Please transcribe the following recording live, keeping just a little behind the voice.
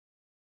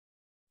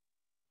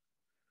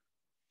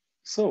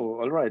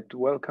All right,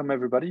 welcome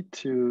everybody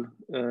to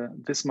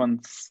this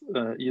month's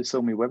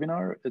ESOMI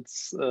webinar.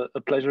 It's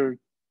a pleasure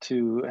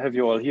to have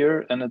you all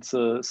here, and it's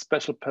a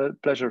special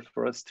pleasure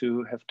for us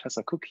to have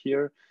Tessa Cook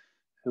here,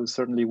 who's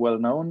certainly well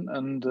known,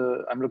 and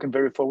I'm looking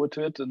very forward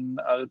to it. And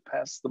I'll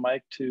pass the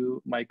mic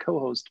to my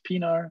co-host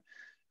Pinar,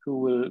 who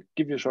will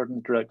give you a short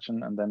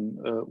introduction, and then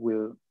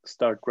we'll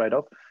start right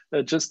off.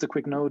 Just a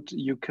quick note,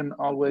 you can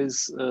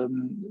always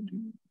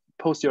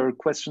post your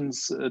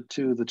questions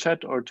to the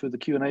chat or to the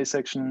Q&A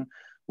section.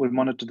 We'll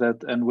monitor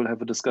that and we'll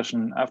have a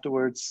discussion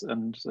afterwards.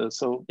 And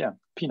so, yeah,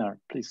 Pinar,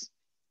 please.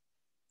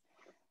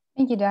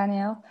 Thank you,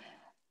 Daniel.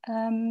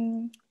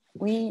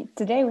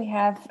 Today we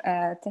have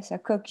Tessa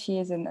Cook. She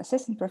is an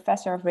assistant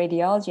professor of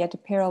radiology at the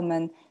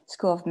Perelman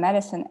School of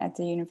Medicine at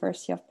the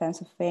University of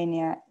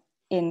Pennsylvania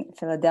in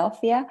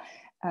Philadelphia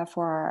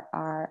for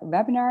our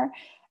webinar.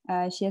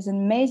 She has an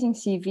amazing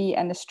CV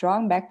and a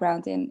strong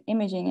background in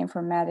imaging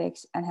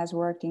informatics and has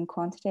worked in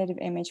quantitative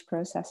image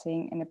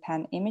processing in the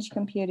Penn Image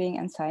Computing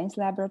and Science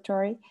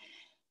Laboratory.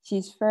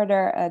 She's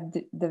further a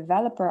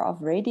developer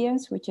of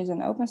Radiance, which is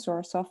an open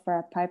source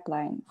software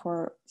pipeline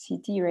for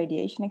CT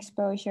radiation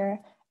exposure,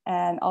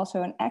 and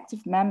also an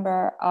active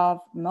member of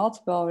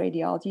multiple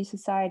radiology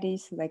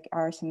societies like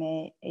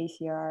RSNA,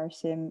 ACR,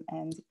 SIM,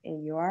 and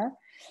AUR.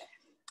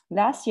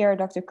 Last year,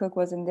 Dr. Cook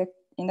was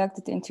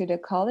inducted into the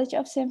College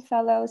of SIM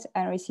Fellows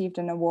and received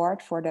an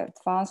award for the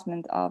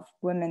advancement of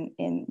women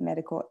in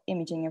medical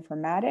imaging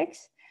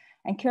informatics.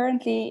 And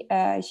currently,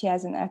 she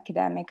has an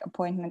academic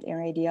appointment in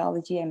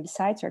radiology, and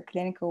besides her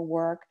clinical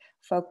work,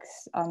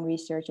 focuses on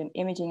research in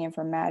imaging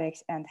informatics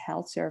and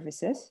health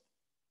services.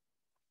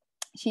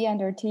 She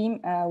and her team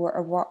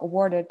were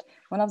awarded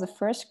one of the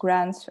first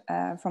grants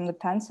from the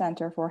Penn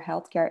Center for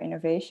Healthcare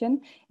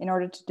Innovation in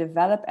order to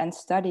develop and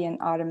study an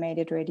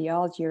automated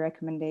radiology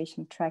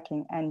recommendation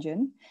tracking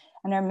engine.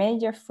 And her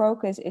major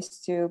focus is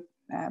to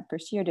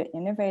pursue the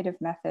innovative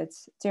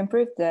methods to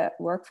improve the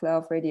workflow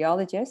of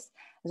radiologists,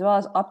 as well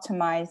as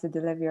optimize the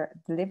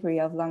delivery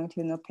of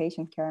longitudinal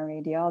patient care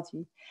in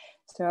radiology.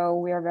 So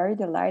we are very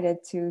delighted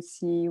to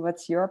see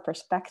what's your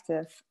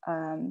perspective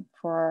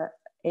for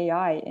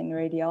AI in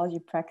radiology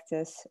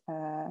practice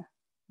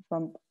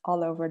from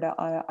all over the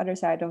other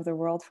side of the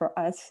world for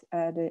us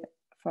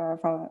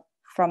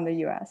from the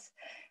US.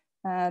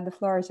 The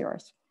floor is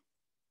yours.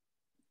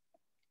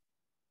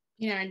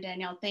 Pinar and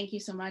Daniel, thank you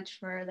so much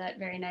for that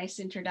very nice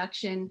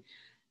introduction.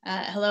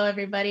 Hello,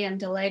 everybody. I'm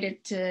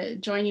delighted to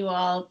join you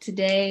all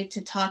today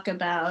to talk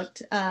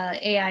about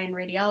AI in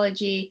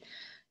radiology,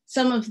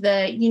 some of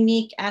the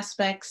unique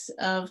aspects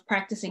of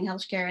practicing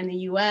healthcare in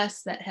the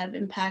US that have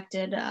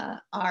impacted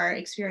our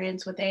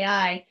experience with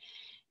AI,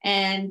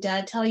 and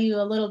tell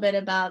you a little bit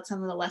about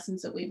some of the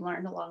lessons that we've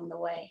learned along the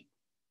way.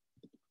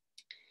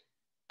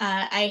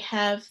 I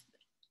have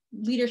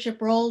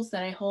leadership roles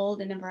that I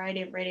hold in a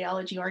variety of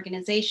radiology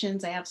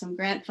organizations. I have some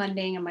grant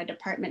funding and my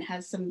department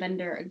has some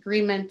vendor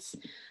agreements.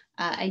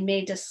 I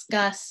may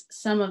discuss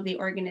some of the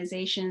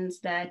organizations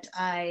that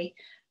I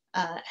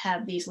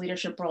have these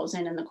leadership roles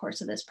in the course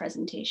of this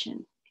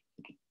presentation.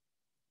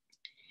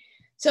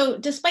 So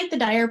despite the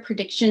dire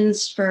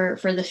predictions for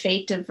the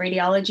fate of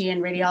radiology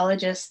and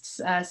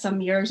radiologists some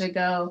years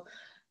ago,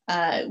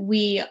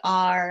 we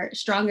are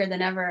stronger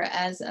than ever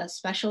as a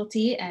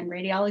specialty, and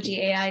radiology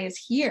AI is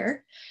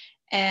here.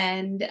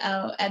 And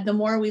the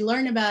more we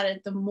learn about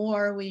it, the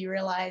more we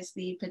realize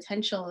the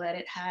potential that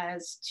it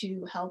has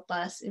to help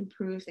us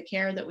improve the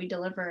care that we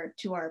deliver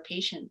to our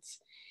patients.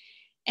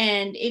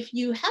 And if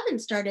you haven't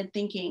started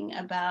thinking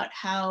about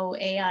how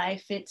AI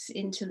fits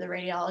into the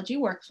radiology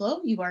workflow,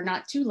 you are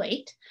not too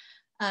late.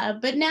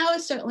 But now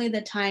is certainly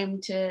the time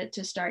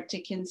to start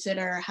to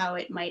consider how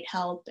it might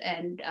help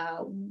and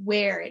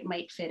where it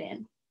might fit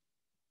in.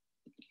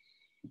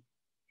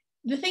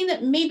 The thing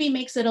that maybe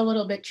makes it a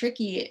little bit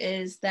tricky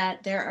is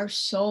that there are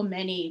so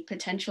many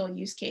potential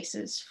use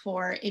cases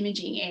for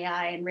imaging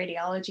AI and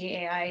radiology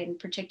AI in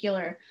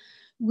particular.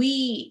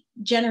 We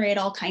generate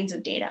all kinds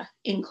of data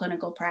in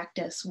clinical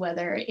practice,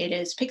 whether it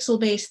is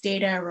pixel-based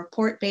data,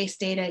 report-based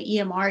data,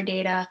 EMR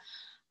data,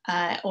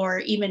 or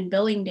even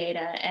billing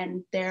data.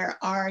 And there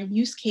are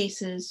use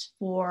cases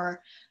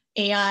for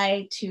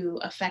AI to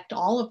affect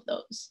all of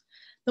those.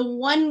 The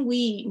one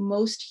we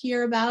most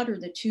hear about, or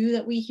the two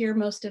that we hear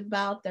most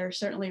about, they're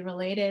certainly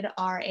related,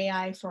 are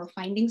AI for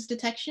findings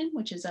detection,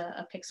 which is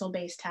a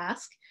pixel-based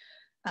task,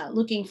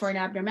 looking for an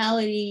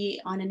abnormality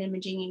on an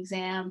imaging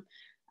exam,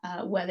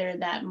 whether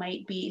that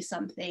might be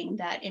something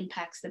that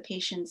impacts the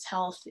patient's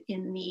health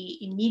in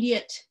the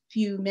immediate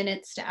few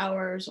minutes to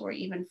hours or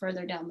even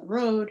further down the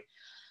road.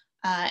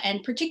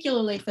 And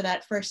particularly for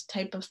that first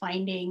type of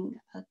finding,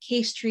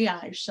 case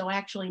triage, so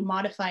actually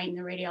modifying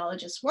the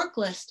radiologist's work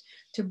list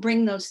to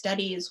bring those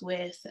studies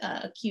with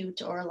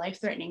acute or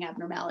life-threatening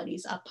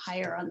abnormalities up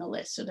higher on the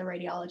list so the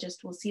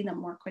radiologist will see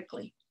them more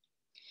quickly.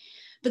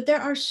 But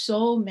there are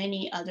so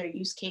many other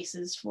use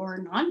cases for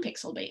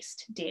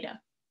non-pixel-based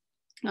data.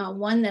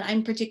 One that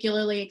I'm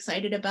particularly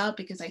excited about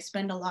because I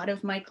spend a lot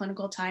of my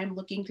clinical time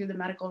looking through the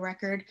medical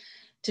record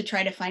to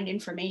try to find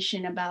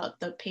information about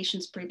the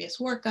patient's previous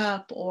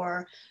workup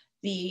or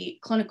the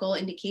clinical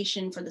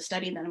indication for the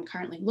study that I'm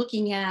currently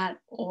looking at,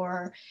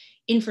 or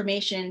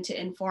information to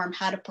inform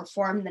how to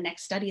perform the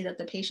next study that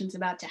the patient's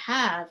about to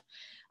have.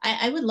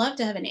 I would love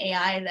to have an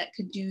AI that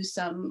could do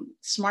some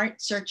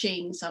smart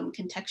searching, some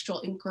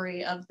contextual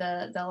inquiry of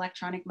the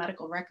electronic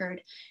medical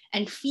record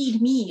and feed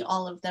me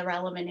all of the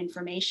relevant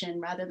information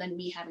rather than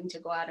me having to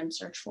go out and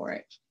search for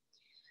it.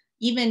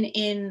 Even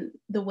in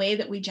the way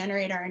that we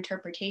generate our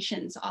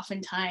interpretations,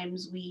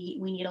 oftentimes we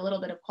need a little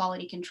bit of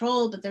quality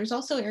control, but there's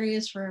also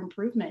areas for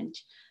improvement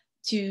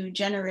to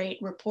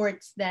generate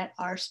reports that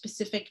are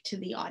specific to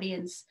the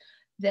audience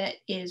that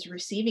is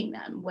receiving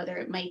them, whether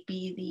it might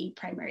be the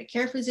primary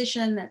care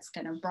physician that's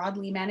kind of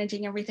broadly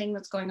managing everything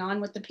that's going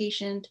on with the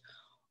patient,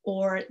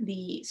 or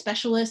the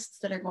specialists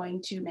that are going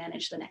to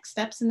manage the next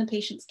steps in the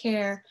patient's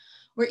care,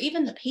 or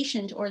even the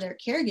patient or their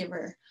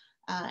caregiver.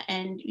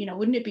 And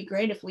wouldn't it be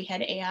great if we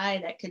had AI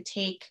that could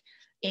take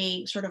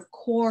a sort of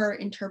core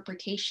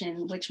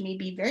interpretation, which may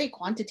be very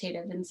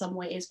quantitative in some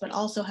ways, but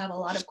also have a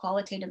lot of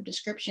qualitative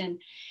description,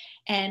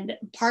 and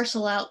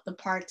parcel out the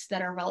parts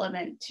that are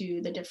relevant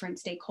to the different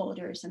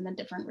stakeholders and the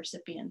different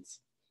recipients.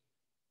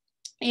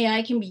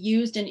 AI can be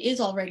used and is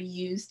already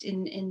used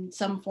in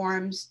some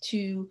forms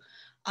to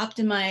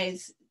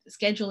optimize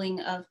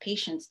scheduling of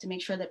patients, to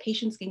make sure that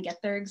patients can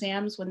get their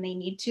exams when they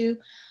need to,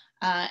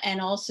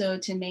 and also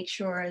to make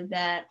sure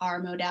that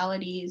our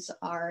modalities,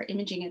 our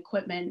imaging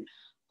equipment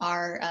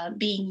are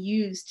being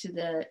used to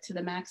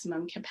the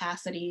maximum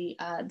capacity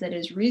that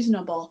is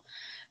reasonable.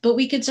 But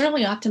we could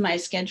certainly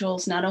optimize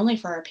schedules not only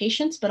for our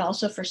patients, but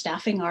also for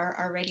staffing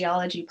our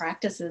radiology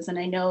practices. And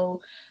I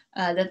know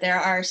that there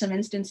are some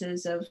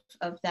instances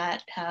of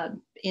that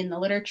in the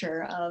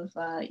literature of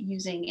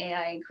using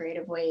AI in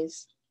creative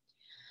ways.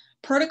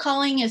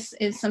 Protocoling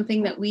is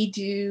something that we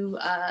do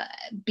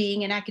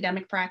being an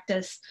academic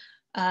practice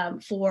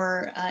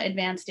for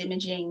advanced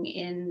imaging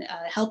in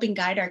helping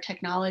guide our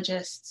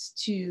technologists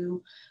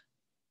to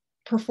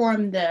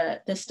perform the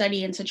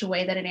study in such a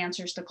way that it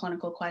answers the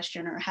clinical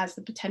question or has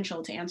the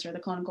potential to answer the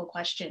clinical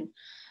question.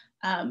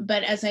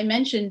 But as I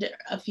mentioned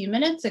a few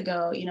minutes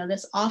ago,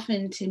 this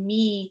often to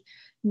me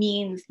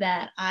means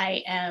that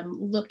I am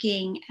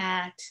looking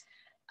at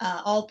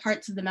all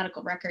parts of the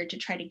medical record to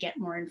try to get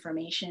more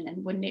information.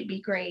 And wouldn't it be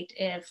great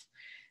if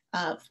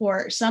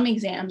for some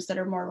exams that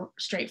are more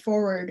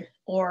straightforward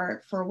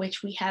or for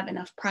which we have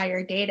enough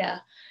prior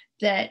data,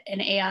 that an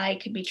AI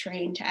could be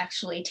trained to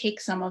actually take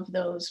some of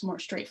those more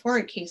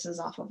straightforward cases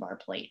off of our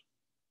plate.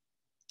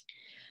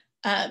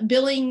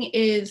 Billing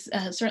is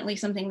certainly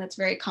something that's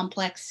very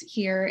complex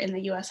here in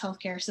the US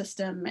healthcare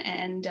system.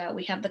 And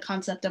we have the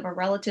concept of a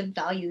relative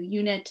value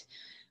unit,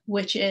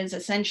 which is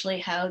essentially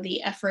how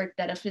the effort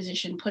that a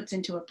physician puts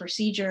into a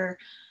procedure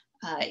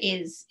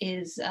is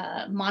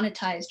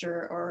monetized,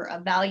 or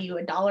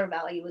a dollar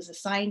value is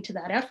assigned to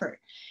that effort.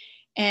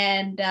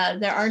 And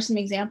there are some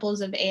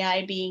examples of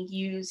AI being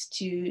used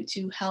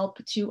to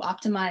help to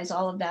optimize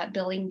all of that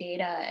billing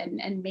data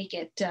and make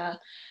it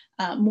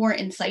more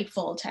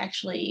insightful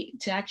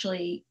to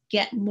actually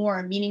get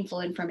more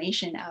meaningful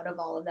information out of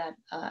all of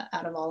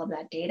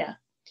that data.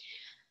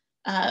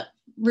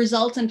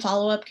 Results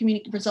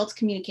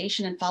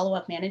communication and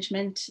follow-up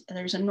management.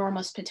 There's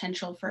enormous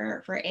potential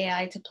for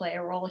AI to play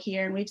a role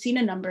here. And we've seen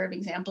a number of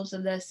examples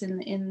of this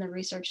in the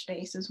research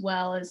space as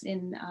well as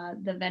in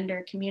the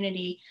vendor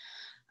community,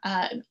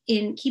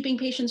 in keeping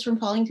patients from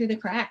falling through the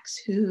cracks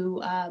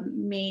who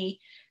may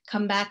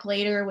come back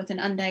later with an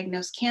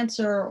undiagnosed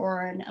cancer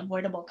or an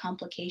avoidable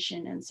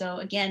complication. And so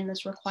again,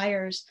 this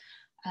requires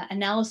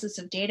analysis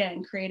of data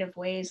in creative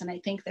ways. And I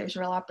think there's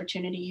real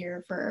opportunity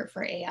here for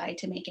AI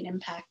to make an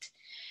impact.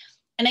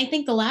 And I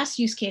think the last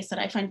use case that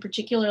I find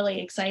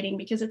particularly exciting,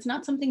 because it's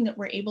not something that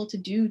we're able to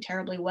do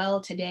terribly well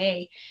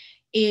today,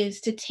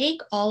 is to take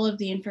all of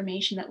the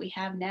information that we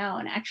have now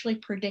and actually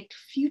predict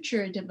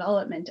future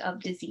development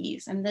of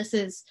disease. And this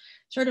is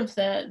sort of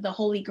the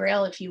holy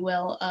grail, if you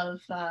will,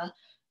 of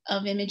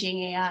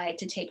imaging AI,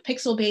 to take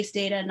pixel-based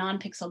data,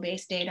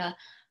 non-pixel-based data,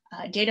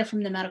 data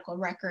from the medical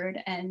record,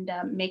 and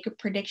make a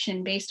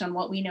prediction based on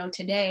what we know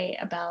today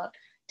about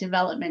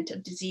development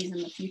of disease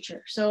in the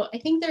future. So I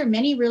think there are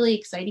many really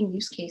exciting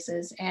use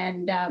cases.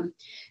 And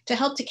to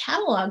help to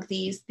catalog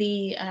these,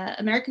 the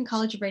American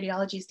College of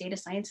Radiology's Data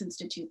Science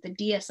Institute, the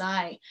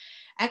DSI,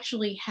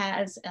 actually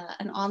has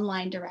an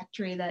online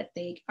directory that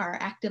they are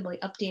actively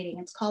updating.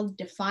 It's called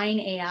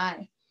Define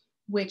AI,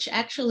 which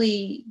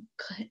actually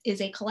is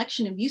a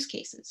collection of use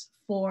cases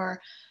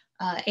for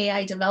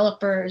AI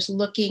developers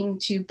looking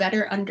to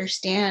better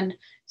understand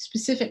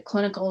specific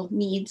clinical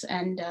needs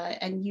and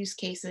use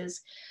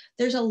cases.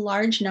 There's a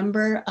large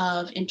number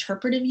of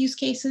interpretive use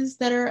cases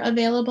that are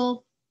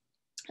available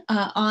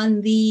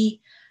on the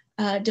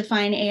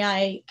Define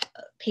AI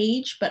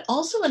page, but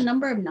also a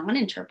number of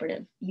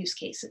non-interpretive use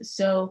cases.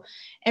 So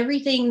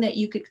everything that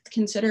you could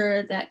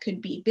consider that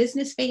could be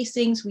business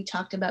facing. So we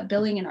talked about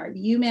billing and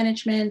RVU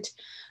management.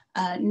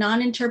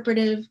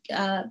 non-interpretive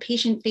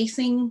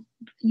patient-facing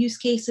use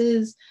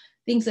cases,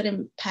 things that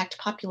impact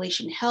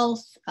population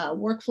health,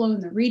 workflow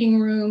in the reading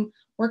room,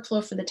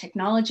 workflow for the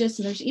technologists.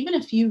 And there's even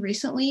a few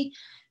recently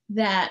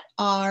that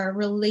are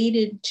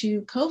related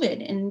to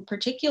COVID, in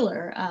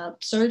particular,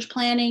 surge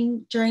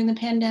planning during the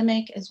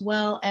pandemic, as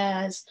well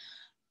as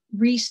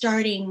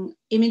restarting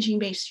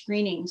imaging-based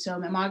screening, so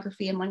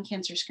mammography and lung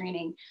cancer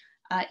screening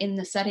in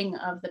the setting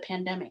of the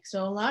pandemic.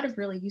 So a lot of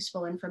really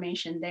useful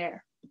information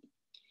there.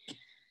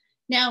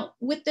 Now,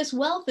 with this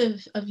wealth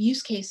of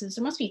use cases,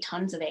 there must be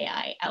tons of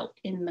AI out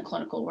in the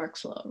clinical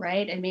workflow,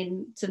 right? I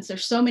mean, since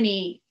there's so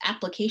many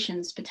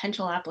applications,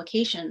 potential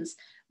applications,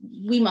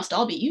 we must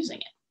all be using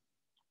it.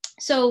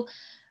 So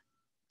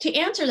to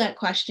answer that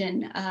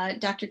question,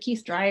 Dr.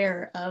 Keith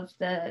Dreyer of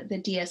the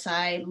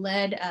DSI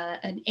led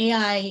an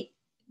AI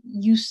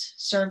use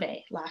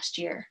survey last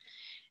year.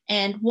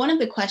 And one of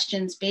the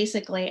questions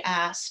basically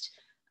asked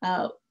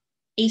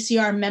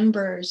ACR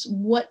members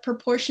what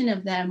proportion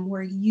of them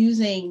were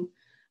using,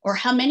 or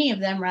how many of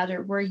them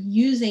rather, were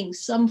using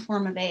some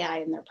form of AI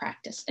in their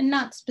practice, and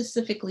not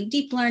specifically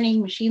deep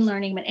learning, machine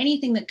learning, but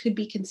anything that could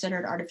be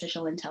considered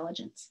artificial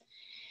intelligence.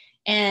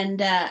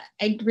 And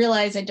I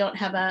realize I don't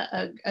have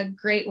a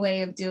great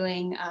way of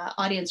doing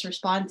audience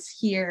response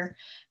here.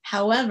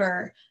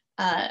 However,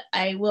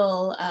 I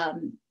will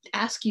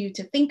ask you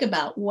to think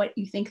about what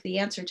you think the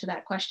answer to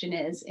that question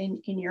is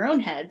in your own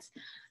heads.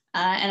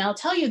 And I'll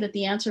tell you that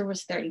the answer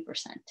was 30%.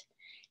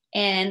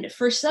 And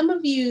for some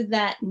of you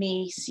that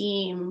may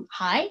seem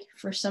high,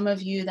 for some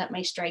of you that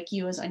may strike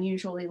you as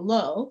unusually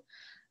low.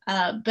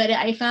 But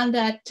I found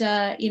that,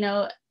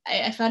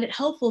 I found it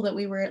helpful that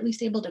we were at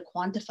least able to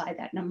quantify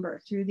that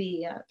number through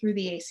the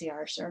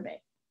ACR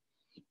survey.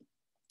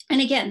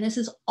 And again, this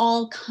is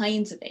all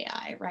kinds of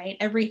AI, right?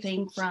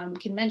 Everything from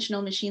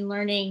conventional machine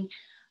learning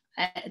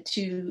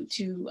to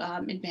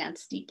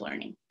advanced deep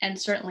learning, and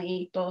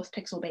certainly both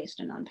pixel-based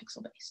and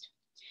non-pixel-based.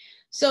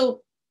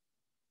 So,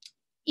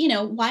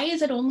 why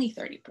is it only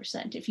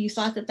 30%? If you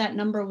thought that that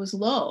number was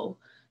low,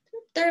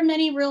 there are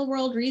many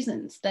real-world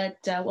reasons that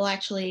we'll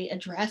actually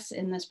address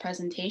in this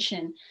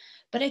presentation.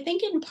 But I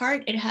think in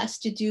part it has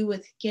to do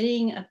with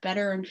getting a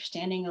better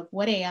understanding of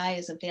what AI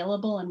is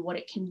available and what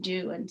it can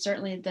do. And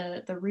certainly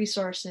the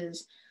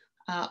resources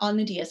on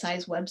the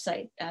DSI's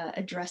website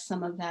address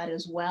some of that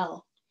as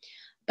well.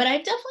 But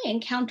I've definitely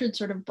encountered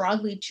sort of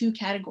broadly two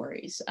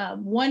categories.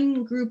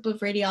 One group of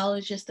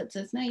radiologists that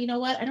says, no, you know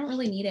what, I don't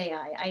really need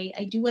AI.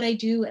 I do what I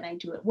do and I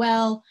do it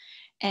well.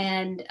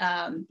 And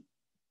I'm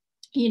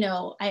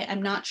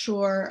not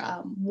sure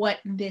what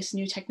this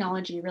new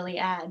technology really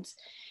adds.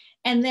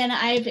 And then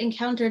I've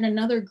encountered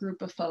another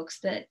group of folks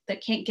that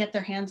can't get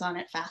their hands on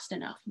it fast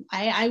enough.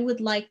 I would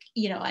like,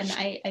 and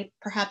I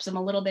perhaps am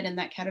a little bit in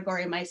that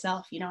category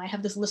myself. I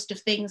have this list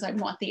of things I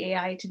want the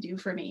AI to do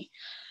for me.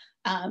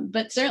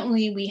 But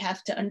certainly we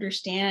have to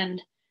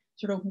understand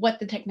sort of what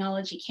the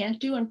technology can't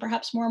do, and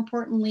perhaps more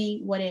importantly,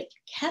 what it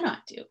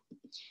cannot do.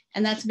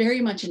 And that's very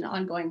much an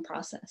ongoing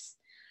process.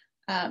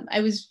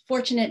 I was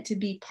fortunate to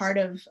be part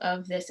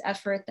of this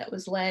effort that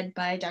was led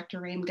by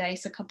Dr. Reem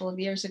Geis a couple of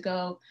years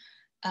ago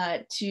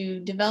to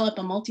develop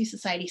a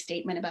multi-society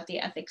statement about the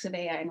ethics of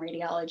AI in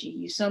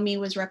radiology. USOMI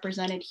was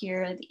represented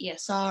here, the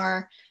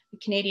ESR, the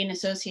Canadian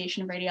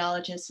Association of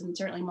Radiologists, and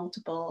certainly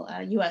multiple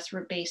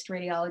US-based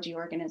radiology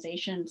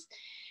organizations.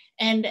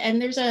 And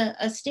there's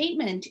a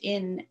statement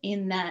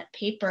in that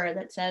paper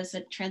that says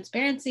that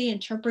transparency,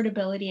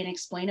 interpretability, and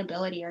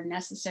explainability are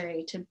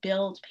necessary to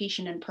build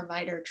patient and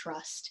provider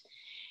trust.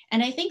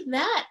 And I think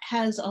that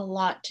has a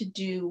lot to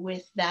do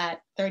with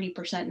that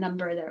 30%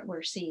 number that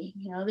we're seeing.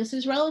 This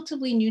is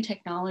relatively new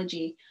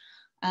technology,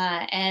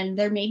 and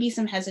there may be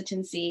some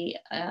hesitancy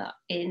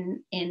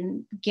in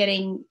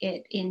getting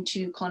it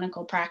into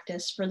clinical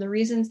practice for the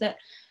reasons that,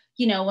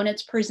 when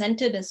it's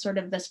presented as sort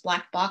of this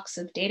black box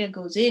of data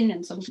goes in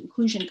and some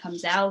conclusion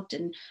comes out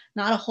and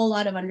not a whole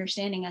lot of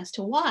understanding as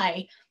to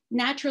why,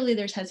 naturally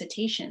there's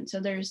hesitation.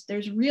 So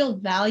there's real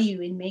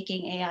value in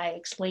making AI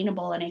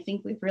explainable. And I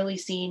think we've really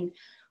seen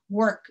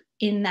work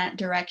in that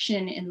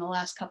direction in the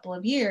last couple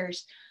of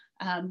years,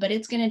 but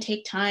it's going to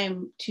take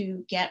time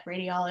to get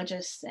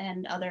radiologists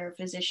and other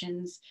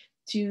physicians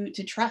to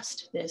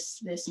trust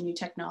this new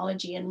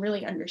technology and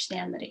really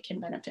understand that it can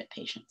benefit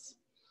patients.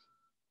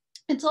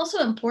 It's also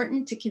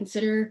important to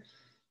consider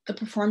the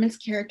performance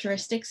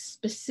characteristics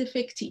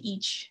specific to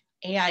each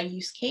AI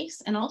use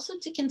case, and also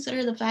to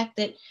consider the fact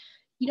that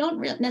you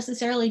don't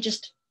necessarily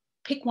just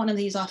pick one of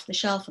these off the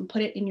shelf and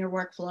put it in your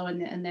workflow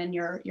and then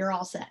you're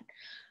all set.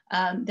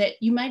 That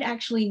you might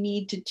actually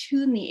need to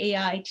tune the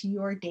AI to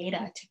your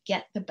data to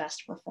get the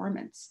best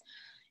performance.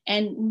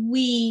 And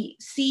we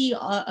see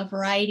a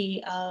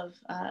variety of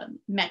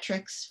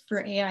metrics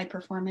for AI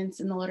performance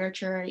in the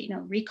literature,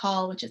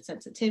 recall, which is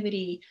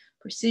sensitivity,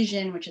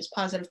 precision, which is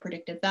positive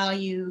predictive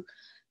value,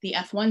 the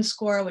F1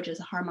 score, which is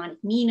a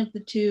harmonic mean of the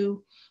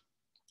two,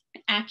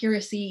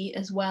 accuracy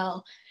as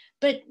well.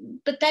 But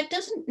that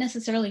doesn't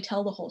necessarily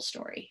tell the whole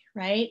story,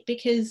 right?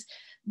 Because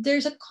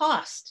there's a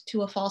cost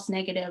to a false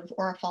negative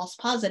or a false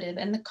positive,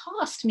 and the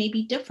cost may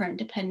be different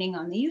depending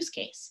on the use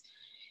case.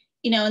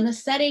 In the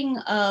setting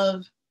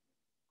of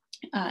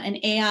an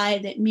AI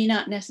that may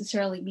not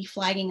necessarily be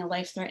flagging a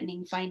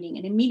life-threatening finding,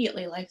 an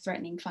immediately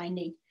life-threatening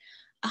finding,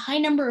 a high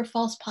number of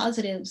false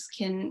positives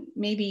can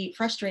maybe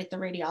frustrate the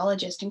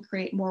radiologist and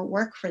create more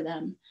work for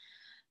them.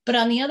 But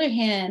on the other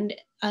hand,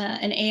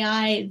 an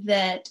AI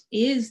that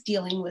is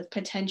dealing with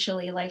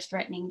potentially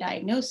life-threatening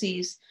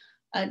diagnoses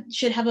we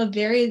should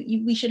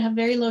have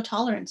very low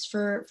tolerance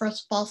for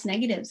false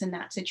negatives in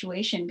that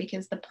situation,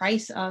 because the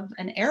price of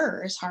an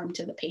error is harm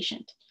to the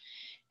patient.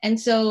 And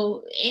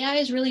so AI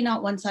is really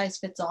not one size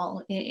fits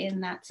all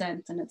in that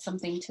sense, and it's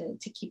something to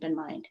keep in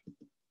mind.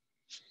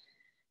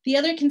 The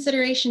other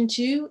consideration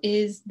too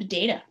is the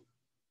data.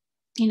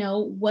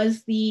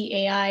 Was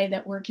the AI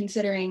that we're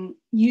considering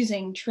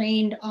using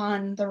trained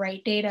on the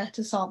right data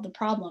to solve the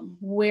problem?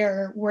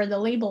 Where were the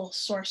labels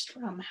sourced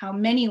from? How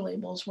many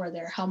labels were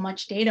there? How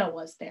much data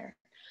was there?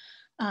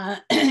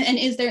 And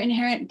is there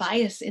inherent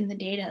bias in the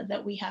data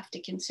that we have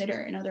to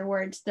consider? In other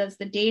words, does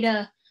the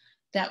data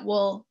that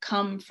will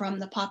come from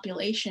the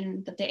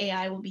population that the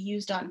AI will be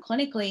used on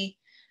clinically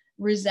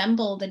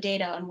resemble the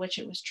data on which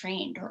it was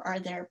trained? Or are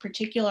there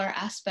particular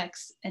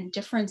aspects and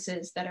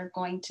differences that are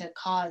going to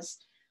cause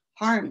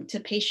harm to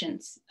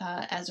patients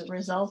as a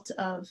result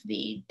of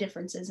the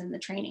differences in the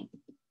training?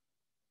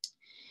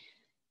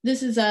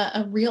 This is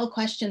a real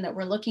question that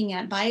we're looking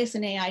at. Bias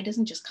in AI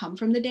doesn't just come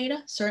from the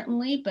data,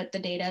 certainly, but the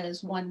data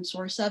is one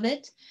source of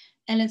it.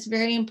 And it's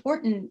very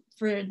important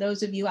for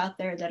those of you out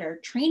there that are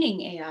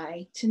training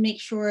AI to make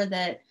sure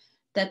that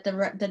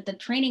the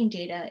training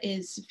data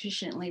is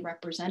sufficiently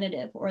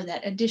representative, or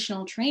that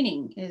additional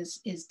training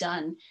is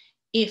done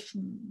if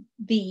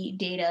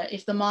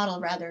the model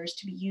rather is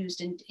to be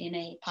used in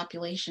a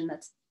population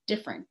that's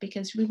different,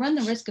 because we run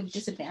the risk of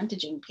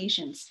disadvantaging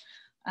patients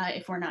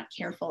if we're not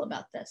careful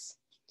about this.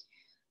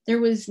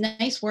 There was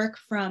nice work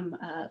from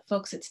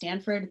folks at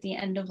Stanford at the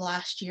end of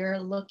last year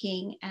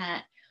looking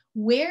at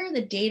where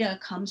the data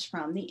comes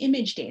from, the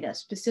image data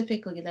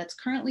specifically that's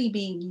currently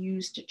being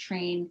used to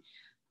train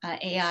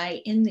AI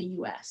in the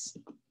US.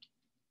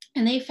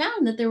 And they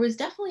found that there was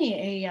definitely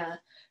a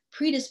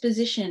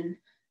predisposition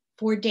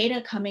for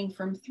data coming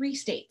from 3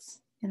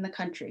 states in the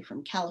country,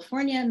 from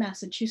California,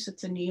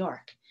 Massachusetts, and New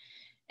York.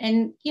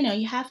 And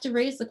you have to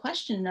raise the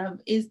question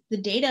of, is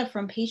the data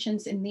from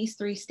patients in these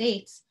 3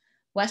 states,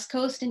 West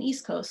Coast and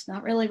East Coast,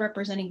 not really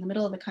representing the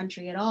middle of the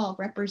country at all,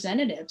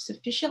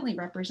 sufficiently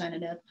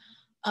representative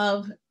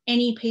of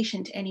any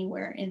patient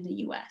anywhere in the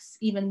US,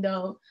 even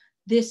though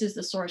this is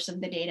the source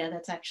of the data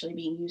that's actually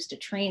being used to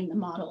train the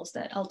models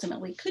that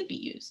ultimately could be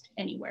used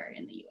anywhere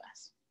in the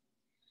US.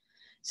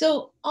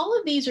 So all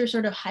of these are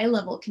sort of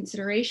high-level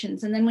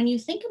considerations. And then when you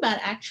think about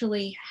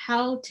actually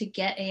how to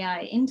get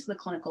AI into the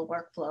clinical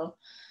workflow,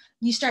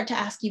 you start to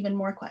ask even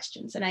more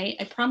questions. And I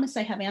promise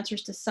I have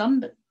answers to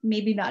some, but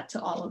maybe not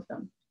to all of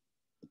them.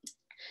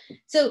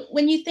 So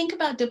when you think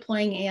about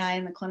deploying AI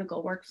in the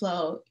clinical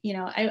workflow,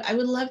 I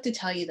would love to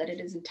tell you that it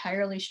is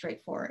entirely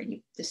straightforward.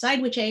 You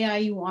decide which AI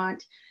you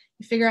want,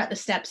 you figure out the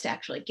steps to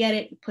actually get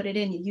it, you put it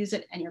in, you use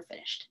it, and you're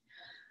finished.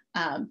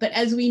 But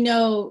as we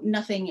know,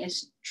 nothing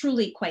is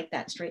truly quite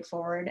that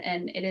straightforward,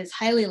 and it is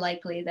highly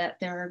likely that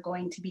there are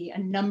going to be a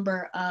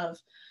number of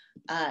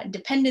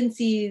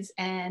dependencies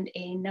and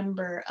a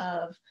number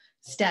of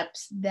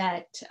steps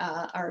that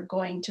are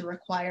going to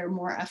require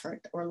more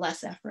effort or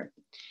less effort.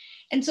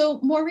 And so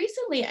more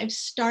recently, I've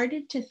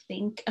started to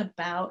think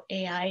about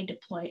AI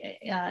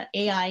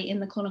in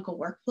the clinical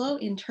workflow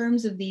in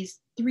terms of these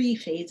 3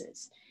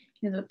 phases.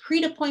 The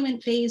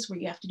pre-deployment phase, where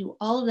you have to do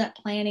all of that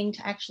planning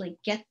to actually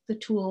get the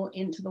tool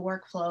into the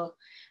workflow.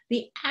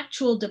 The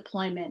actual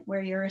deployment,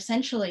 where you're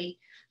essentially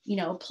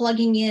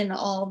plugging in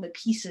all the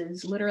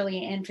pieces,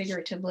 literally and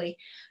figuratively.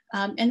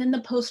 And then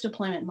the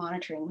post-deployment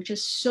monitoring, which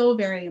is so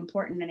very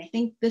important. And I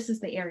think this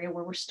is the area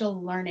where we're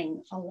still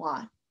learning a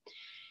lot.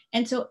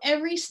 And so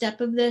every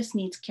step of this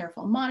needs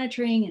careful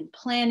monitoring and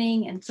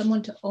planning and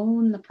someone to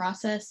own the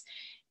process.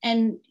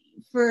 And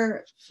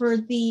for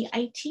the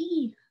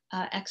IT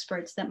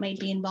experts that might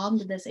be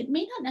involved in this, it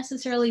may not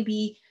necessarily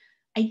be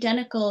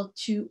identical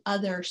to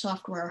other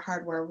software or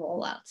hardware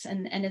rollouts.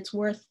 And it's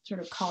worth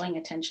sort of calling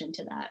attention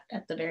to that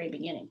at the very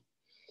beginning.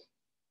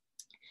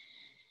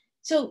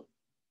 So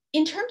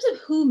in terms of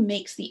who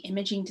makes the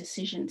imaging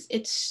decisions,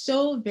 it's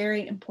so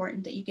very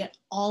important that you get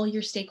all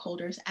your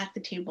stakeholders at the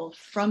table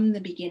from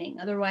the beginning.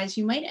 Otherwise,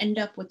 you might end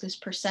up with this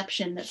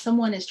perception that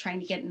someone is trying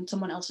to get in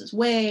someone else's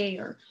way,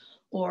 or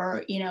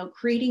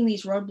creating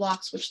these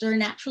roadblocks, which there are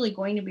naturally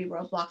going to be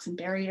roadblocks and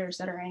barriers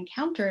that are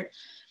encountered,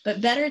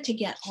 but better to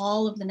get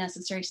all of the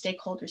necessary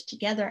stakeholders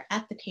together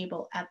at the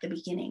table at the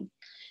beginning.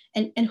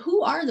 And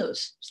who are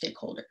those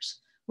stakeholders?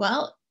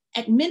 Well,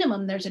 at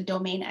minimum, there's a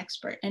domain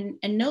expert. And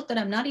note that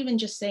I'm not even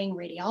just saying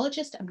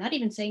radiologist, I'm not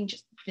even saying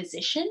just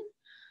physician.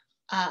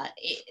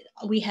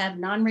 We have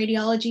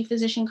non-radiology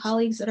physician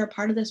colleagues that are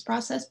part of this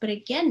process. But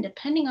again,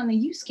 depending on the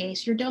use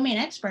case, your domain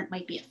expert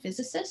might be a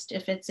physicist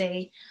if it's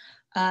a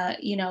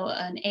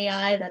an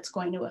AI that's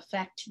going to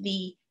affect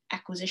the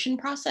acquisition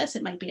process.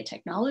 It might be a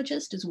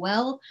technologist as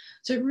well.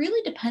 So it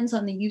really depends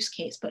on the use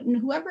case, but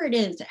whoever it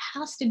is, it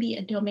has to be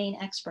a domain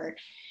expert.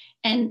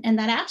 And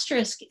that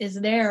asterisk is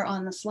there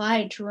on the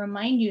slide to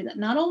remind you that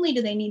not only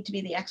do they need to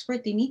be the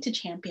expert, they need to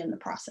champion the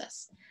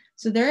process.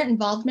 So their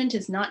involvement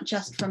is not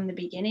just from the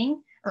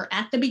beginning, or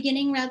at the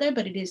beginning rather,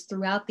 but it is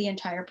throughout the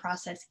entire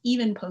process,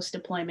 even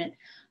post-deployment,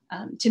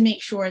 to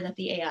make sure that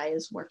the AI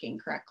is working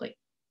correctly.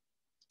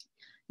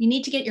 You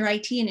need to get your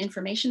IT and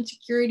information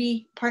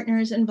security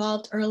partners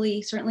involved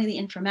early, certainly the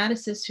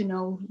informaticists who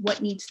know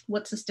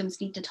what systems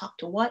need to talk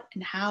to what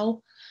and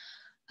how.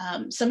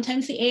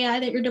 Sometimes the AI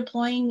that you're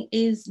deploying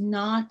is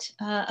not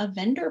a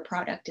vendor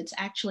product. It's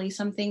actually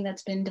something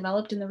that's been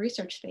developed in the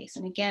research space.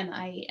 And again,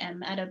 I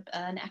am at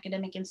an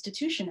academic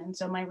institution. And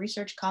so my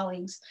research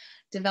colleagues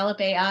develop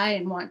AI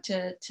and want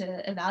to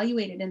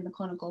evaluate it in the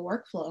clinical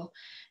workflow.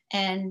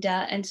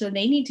 And so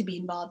they need to be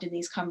involved in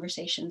these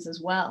conversations as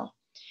well.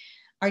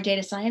 Our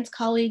data science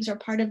colleagues are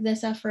part of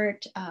this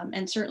effort,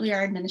 and certainly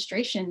our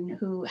administration,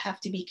 who have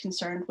to be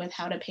concerned with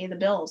how to pay the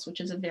bills,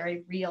 which is a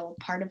very real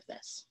part of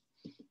this.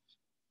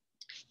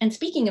 And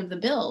speaking of the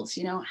bills,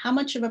 how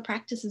much of a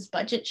practice's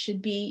budget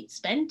should be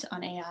spent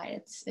on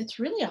AI? It's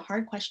really a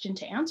hard question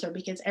to answer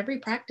because every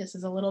practice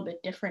is a little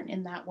bit different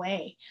in that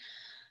way.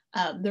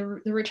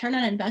 The return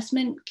on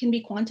investment can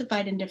be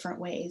quantified in different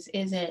ways.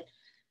 Is it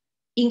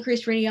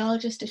increased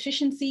radiologist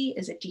efficiency?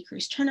 Is it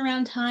decreased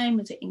turnaround time?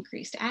 Is it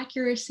increased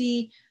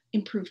accuracy,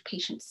 improved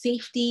patient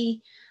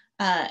safety?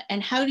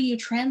 And how do you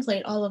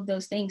translate all of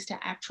those things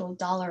to actual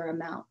dollar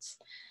amounts?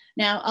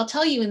 Now, I'll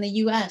tell you, in the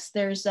US,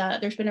 there's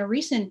been a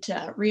recent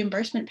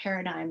reimbursement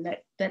paradigm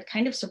that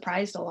kind of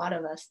surprised a lot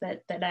of us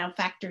that now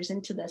factors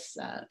into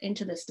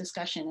this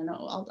discussion. And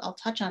I'll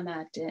touch on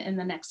that in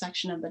the next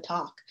section of the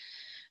talk.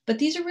 But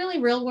these are really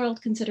real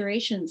world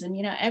considerations. And,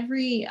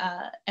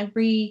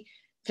 every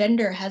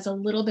vendor has a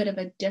little bit of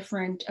a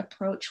different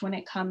approach when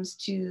it comes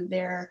to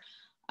their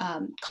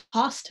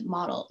cost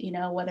model,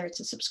 whether it's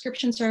a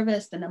subscription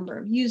service, the number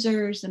of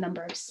users, the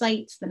number of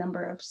sites, the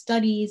number of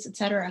studies, et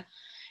cetera.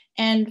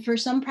 And for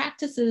some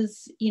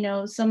practices,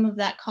 some of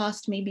that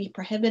cost may be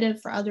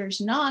prohibitive, for others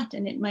not,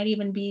 and it might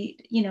even be,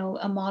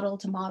 a model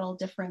to model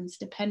difference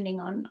depending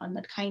on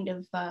the kind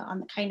of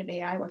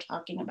AI we're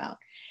talking about.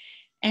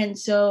 And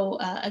so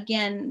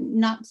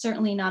again,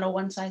 certainly not a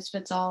one size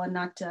fits all, and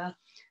not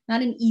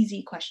an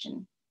easy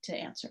question to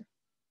answer.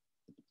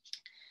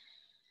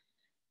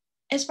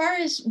 As far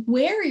as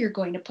where you're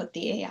going to put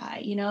the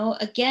AI,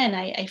 again,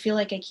 I feel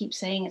like I keep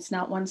saying it's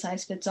not one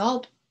size fits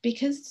all,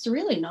 because it's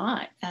really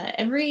not.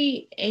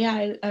 Every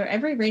AI or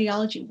every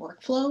radiology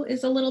workflow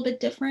is a little bit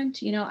different.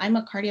 I'm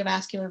a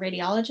cardiovascular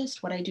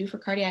radiologist. What I do for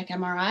cardiac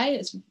MRI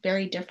is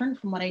very different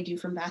from what I do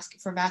for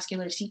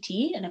vascular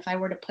CT. And if I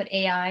were to put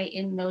AI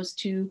in those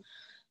two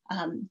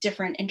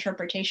different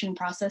interpretation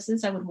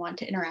processes, I would want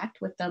to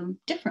interact with them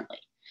differently.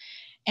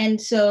 And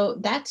so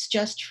that's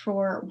just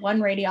for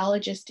one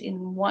radiologist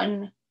in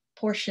one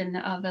portion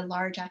of a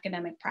large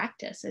academic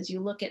practice. As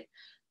you look at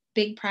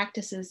big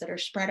practices that are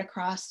spread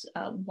across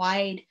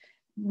wide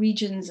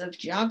regions of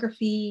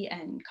geography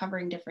and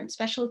covering different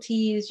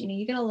specialties,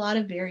 you get a lot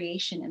of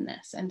variation in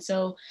this. And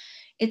so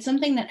it's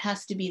something that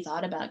has to be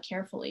thought about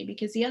carefully,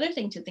 because the other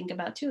thing to think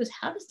about too is,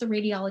 how does the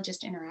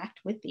radiologist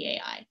interact with the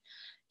AI?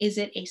 Is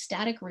it a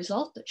static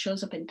result that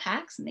shows up in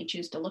PACS and they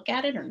choose to look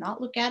at it or not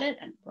look at it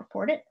and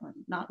report it or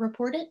not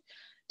report it?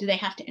 Do they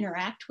have to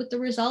interact with the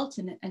results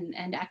and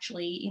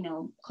actually,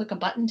 click a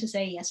button to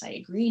say, yes, I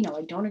agree, no,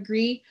 I don't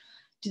agree?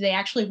 Do they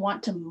actually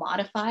want to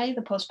modify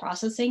the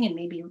post-processing and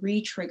maybe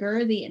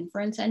re-trigger the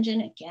inference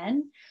engine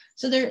again?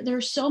 So there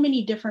are so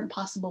many different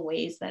possible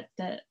ways that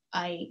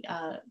I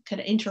could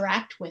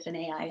interact with an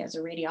AI as a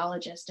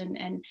radiologist.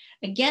 And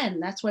again,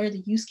 that's where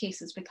the use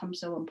cases become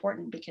so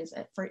important, because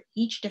for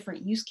each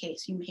different use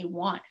case, you may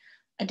want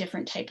a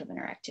different type of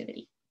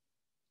interactivity.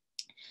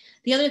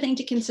 The other thing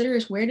to consider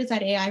is, where does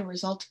that AI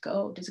result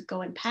go? Does it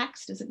go in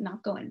PACS? Does it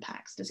not go in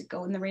PACS? Does it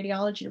go in the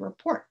radiology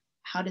report?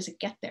 How does it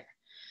get there?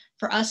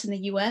 For us in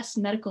the US,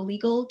 medical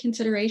legal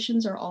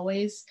considerations are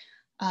always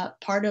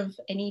part of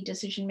any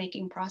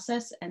decision-making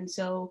process. And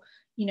so,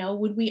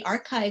 would we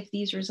archive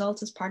these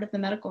results as part of the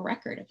medical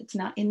record? If it's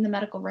not in the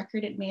medical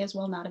record, it may as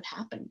well not have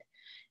happened.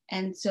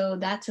 And so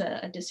that's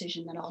a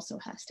decision that also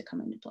has to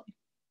come into play.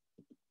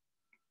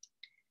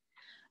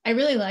 I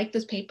really like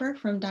this paper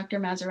from Dr.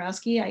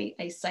 Mazurowski.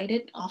 I cite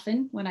it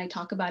often when I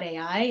talk about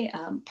AI,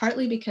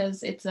 partly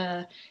because it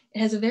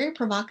has a very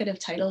provocative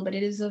title, but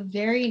it is a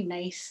very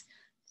nice,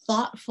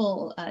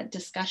 thoughtful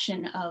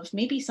discussion of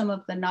maybe some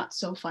of the not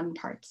so fun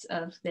parts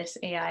of this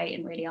AI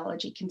and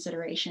radiology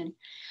consideration.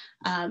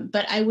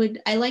 But I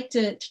like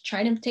to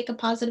try to take a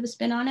positive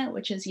spin on it,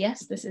 which is,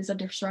 yes, this is a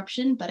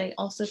disruption, but I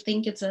also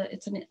think it's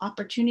an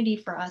opportunity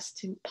for us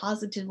to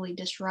positively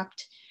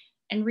disrupt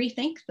and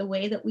rethink the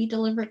way that we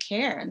deliver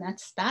care. And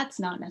that's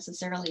not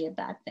necessarily a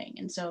bad thing.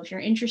 And so if you're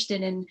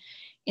interested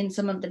in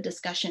some of the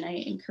discussion, I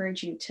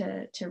encourage you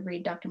to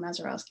read Dr.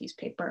 Mazurowski's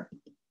paper.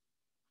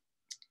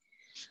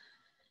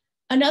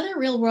 Another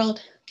real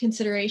world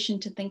consideration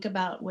to think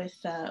about with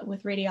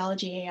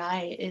radiology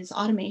AI is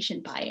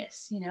automation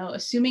bias, you know,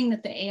 assuming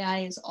that the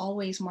AI is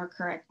always more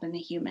correct than the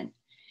human.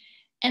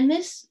 And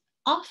this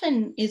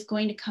often is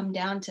going to come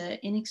down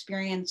to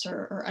inexperience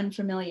or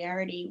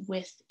unfamiliarity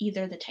with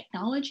either the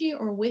technology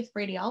or with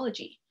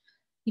radiology.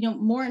 You know,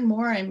 more and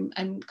more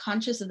I'm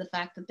conscious of the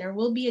fact that there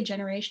will be a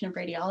generation of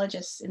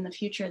radiologists in the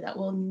future that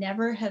will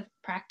never have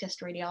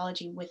practiced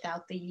radiology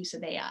without the use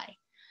of AI.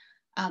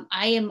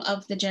 I am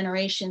of the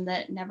generation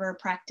that never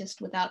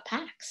practiced without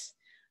PACS.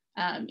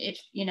 If,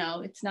 you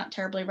know, it's not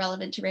terribly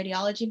relevant to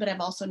radiology, but I've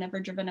also never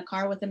driven a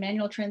car with a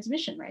manual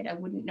transmission, right? I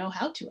wouldn't know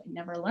how to, I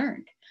never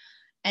learned.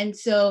 And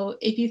so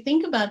if you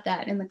think about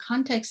that in the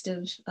context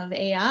of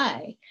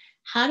AI,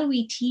 how do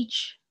we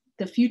teach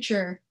the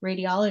future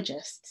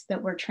radiologists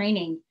that we're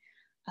training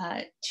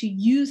to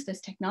use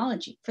this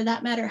technology? For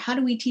that matter, how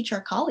do we teach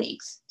our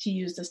colleagues to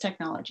use this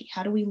technology?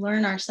 How do we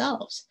learn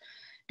ourselves?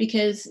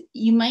 Because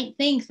you might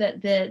think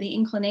that the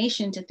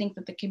inclination to think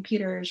that the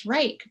computer is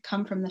right could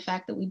come from the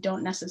fact that we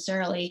don't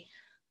necessarily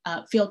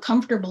feel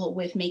comfortable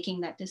with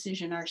making that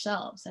decision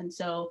ourselves. And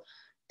so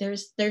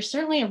there's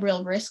certainly a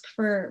real risk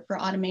for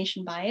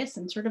automation bias.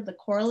 And sort of the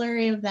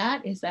corollary of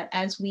that is that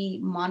as we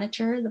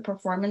monitor the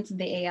performance of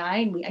the AI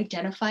and we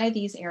identify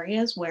these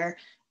areas where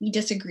we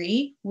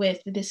disagree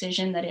with the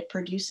decision that it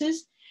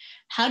produces,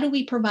 how do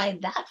we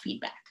provide that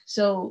feedback?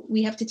 So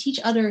we have to teach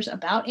others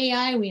about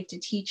AI. We have to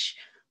teach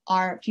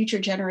our future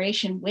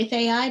generation with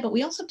AI, but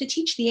we also have to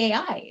teach the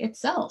AI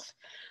itself.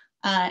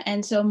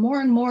 And so more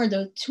and more,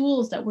 the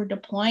tools that we're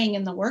deploying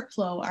in the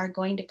workflow are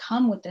going to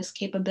come with this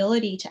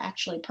capability to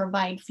actually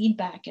provide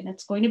feedback. And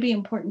it's going to be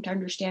important to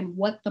understand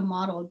what the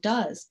model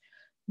does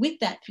with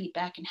that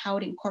feedback and how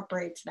it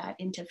incorporates that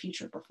into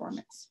future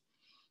performance.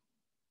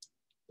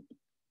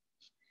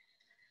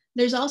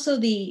 There's also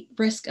the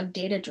risk of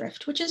data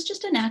drift, which is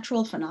just a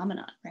natural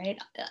phenomenon, right?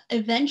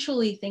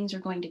 Eventually, things are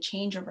going to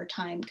change over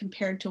time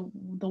compared to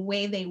the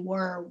way they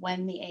were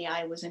when the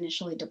AI was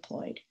initially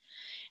deployed.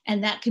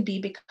 And that could be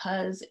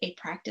because a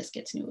practice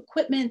gets new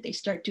equipment, they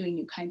start doing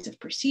new kinds of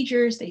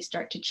procedures, they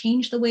start to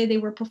change the way they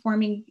were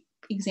performing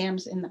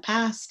exams in the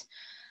past,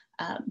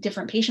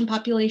 different patient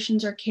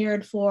populations are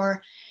cared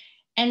for.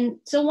 And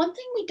so one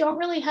thing we don't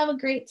really have a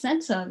great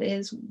sense of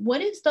is what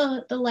is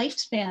the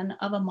lifespan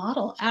of a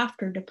model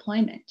after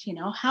deployment? You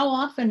know, how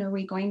often are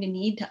we going to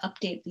need to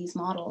update these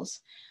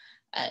models?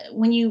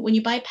 When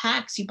you buy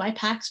PACS, you buy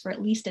PACS for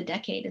at least a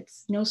decade.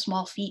 It's no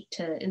small feat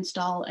to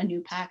install a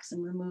new PACS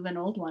and remove an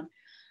old one.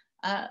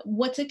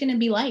 What's it going to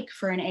be like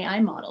for an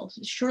AI model?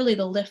 Surely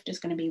the lift is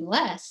going to be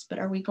less, but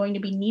are we going to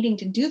be needing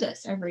to do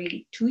this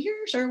every 2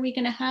 years, or are we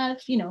going to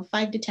have,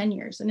 5 to 10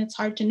 years? And it's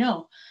hard to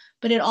know.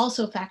 But it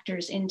also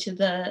factors into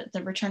the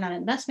return on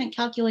investment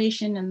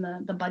calculation and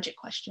the budget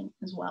question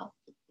as well.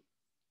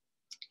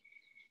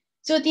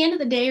 So at the end of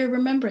the day,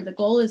 remember, the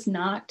goal is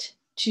not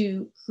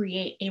to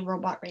create a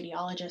robot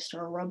radiologist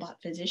or a robot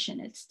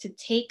physician. It's to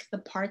take the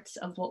parts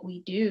of what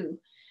we do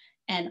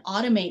and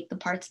automate the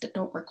parts that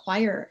don't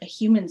require a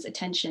human's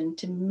attention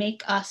to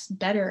make us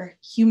better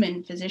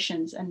human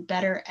physicians and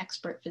better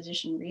expert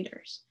physician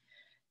readers.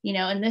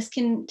 And this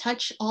can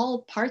touch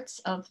all parts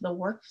of the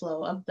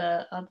workflow of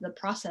the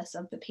process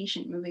of the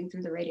patient moving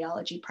through the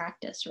radiology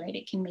practice, right?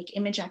 It can make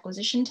image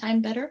acquisition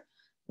time better,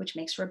 which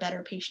makes for a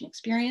better patient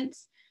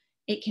experience.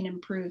 It can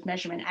improve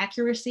measurement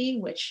accuracy,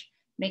 which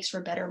makes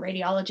for better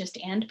radiologist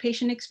and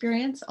patient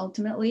experience,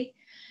 ultimately.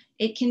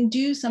 It can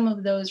do some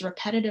of those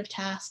repetitive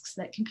tasks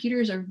that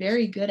computers are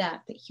very good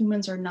at, that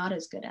humans are not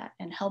as good at,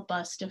 and help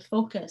us to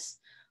focus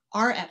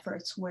our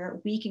efforts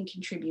where we can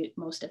contribute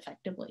most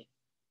effectively.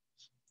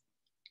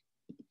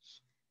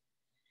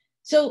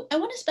 So I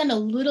want to spend a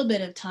little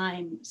bit of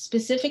time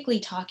specifically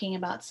talking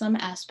about some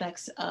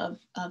aspects of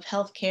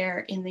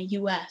healthcare in the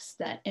US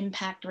that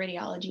impact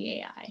radiology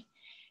AI.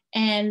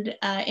 And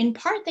in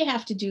part, they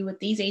have to do with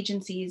these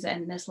agencies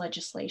and this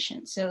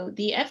legislation. So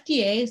the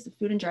FDA is the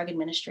Food and Drug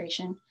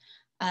Administration.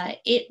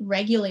 It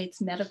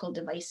regulates medical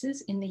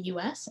devices in the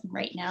US. And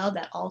right now,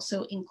 that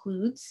also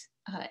includes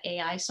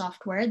AI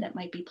software that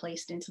might be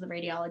placed into the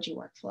radiology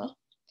workflow.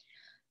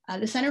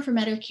 The Center for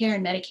Medicare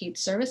and Medicaid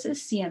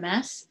Services,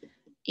 CMS,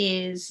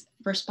 is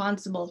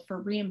responsible for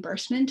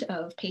reimbursement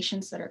of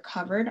patients that are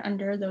covered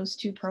under those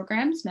two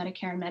programs,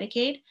 Medicare and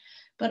Medicaid,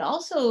 but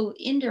also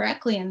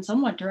indirectly and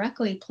somewhat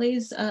directly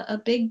plays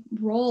a big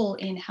role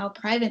in how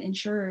private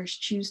insurers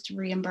choose to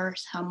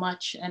reimburse how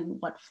much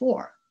and what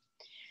for.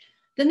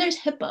 Then there's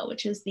HIPAA,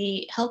 which is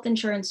the Health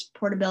Insurance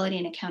Portability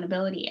and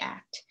Accountability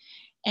Act.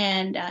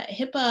 And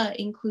HIPAA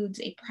includes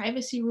a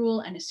privacy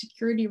rule and a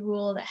security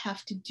rule that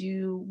have to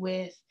do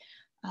with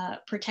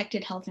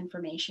protected health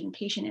information,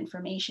 patient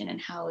information,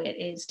 and how it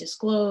is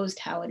disclosed,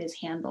 how it is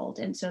handled.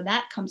 And so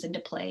that comes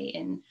into play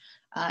in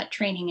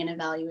training and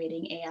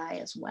evaluating AI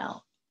as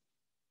well.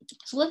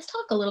 So let's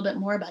talk a little bit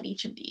more about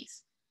each of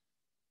these.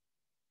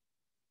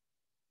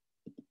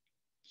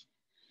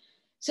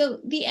 So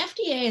the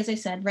FDA, as I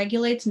said,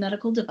 regulates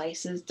medical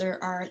devices.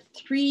 There are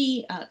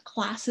three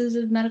classes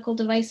of medical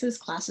devices,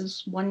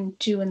 classes 1,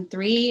 2, and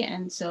 3.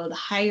 And so the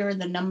higher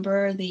the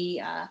number,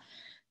 the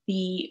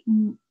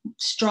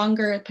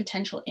stronger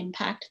potential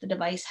impact the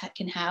device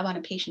can have on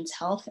a patient's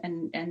health,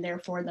 and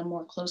therefore the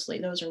more closely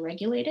those are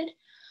regulated.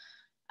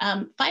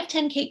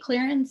 510K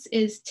clearance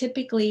is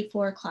typically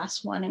for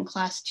class 1 and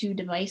class 2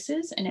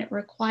 devices, and it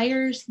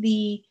requires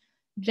the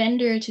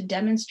vendor to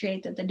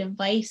demonstrate that the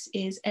device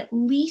is at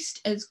least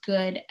as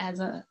good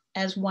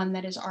as one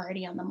that is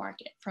already on the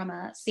market from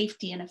a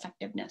safety and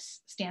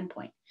effectiveness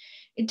standpoint.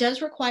 It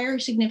does require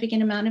a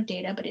significant amount of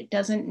data, but it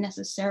doesn't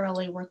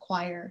necessarily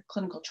require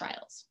clinical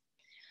trials.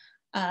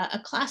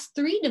 A class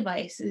 3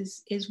 device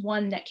is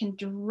one that can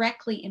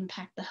directly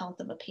impact the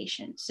health of a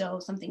patient. So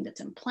something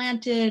that's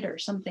implanted or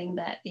something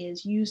that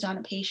is used on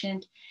a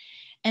patient.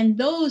 And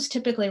those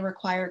typically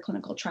require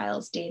clinical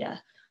trials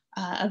data,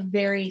 a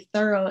very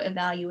thorough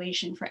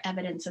evaluation for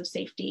evidence of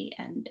safety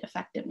and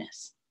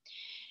effectiveness.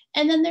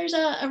 And then there's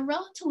a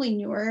relatively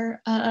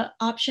newer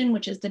option,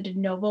 which is the de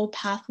novo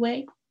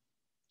pathway.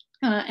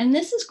 And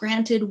this is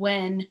granted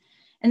when,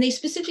 and they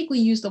specifically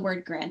use the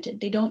word granted.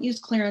 They don't use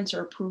clearance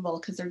or approval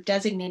because they're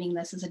designating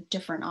this as a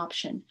different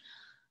option.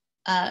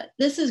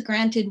 This is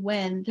granted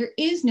when there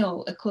is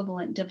no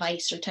equivalent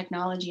device or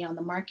technology on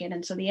the market.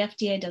 And so the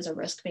FDA does a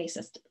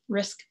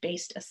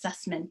risk-based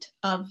assessment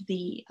of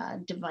the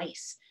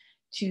device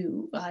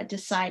to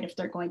decide if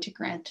they're going to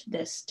grant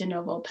this de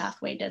novo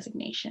pathway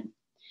designation.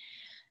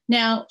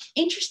 Now,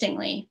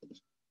 interestingly,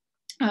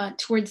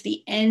 towards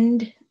the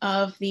end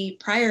of the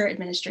prior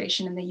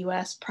administration in the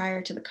US,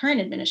 prior to the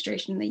current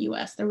administration in the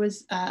US, there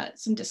was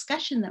some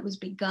discussion that was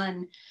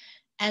begun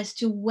as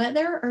to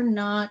whether or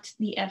not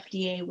the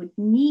FDA would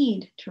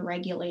need to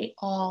regulate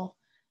all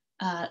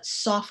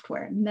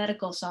software,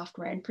 medical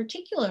software, and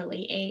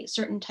particularly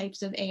certain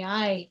types of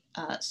AI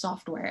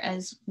software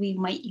as we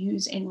might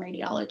use in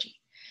radiology.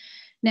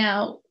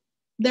 Now,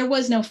 there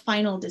was no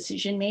final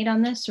decision made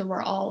on this, so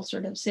we're all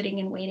sort of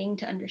sitting and waiting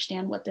to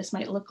understand what this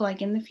might look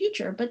like in the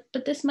future, but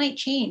this might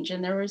change.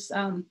 And there was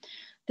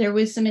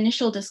some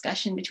initial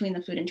discussion between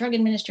the Food and Drug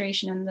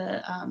Administration and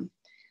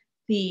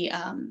the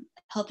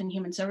Health and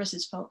Human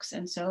Services folks.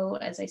 And so,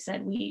 as I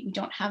said, we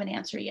don't have an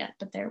answer yet,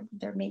 but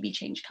there may be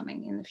change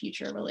coming in the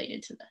future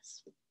related to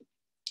this.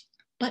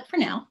 But for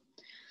now,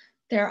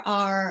 there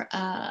are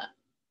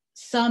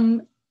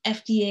some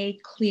FDA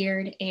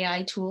cleared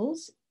AI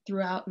tools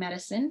throughout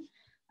medicine.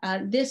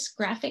 This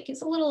graphic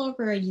is a little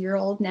over a year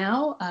old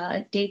now,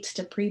 dates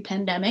to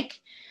pre-pandemic,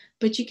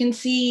 but you can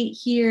see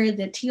here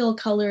the teal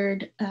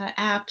colored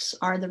apps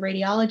are the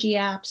radiology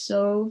apps.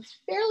 So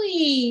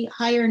fairly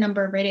higher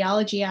number of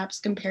radiology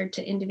apps compared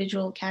to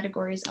individual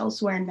categories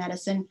elsewhere in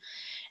medicine.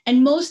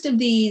 And most of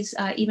these,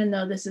 even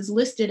though this is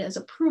listed as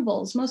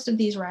approvals, most of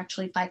these were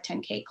actually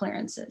 510K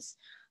clearances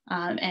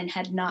and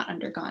had not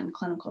undergone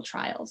clinical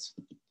trials.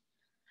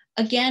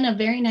 Again, a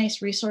very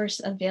nice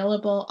resource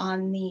available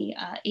on the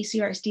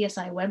ACR's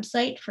DSI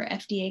website for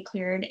FDA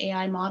cleared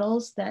AI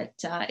models that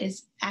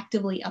is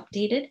actively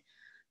updated.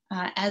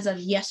 As of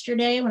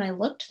yesterday, when I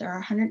looked, there are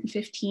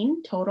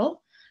 115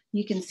 total.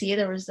 You can see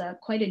there was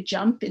quite a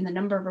jump in the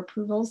number of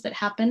approvals that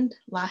happened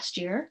last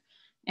year,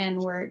 and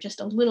we're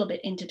just a little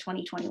bit into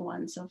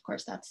 2021. So of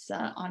course, that's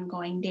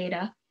ongoing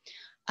data.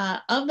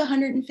 Of the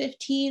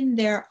 115,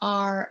 there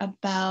are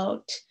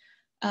about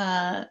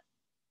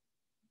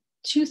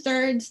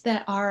 2/3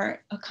 that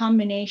are a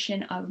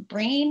combination of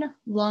brain,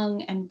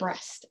 lung, and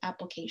breast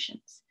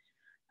applications.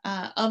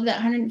 Of that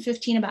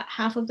 115, about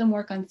half of them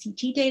work on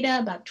CT data,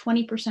 about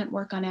 20%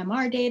 work on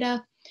MR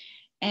data,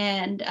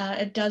 and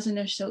a dozen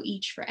or so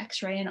each for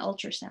X-ray and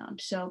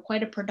ultrasound. So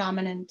quite a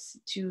predominance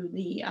to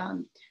the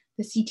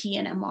CT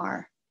and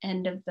MR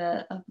end of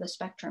the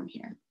spectrum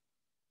here.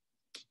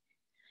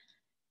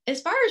 As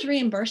far as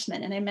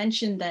reimbursement, and I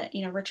mentioned that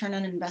return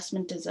on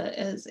investment is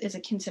a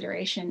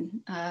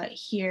consideration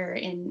here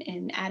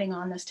in adding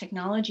on this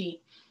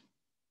technology.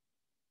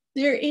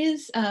 There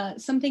is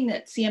something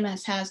that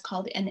CMS has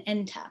called an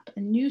NTAP, a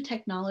new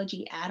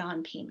technology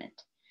add-on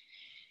payment.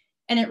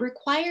 And it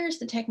requires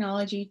the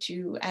technology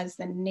to, as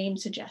the name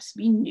suggests,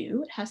 be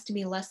new. It has to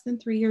be less than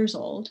 3 years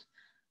old.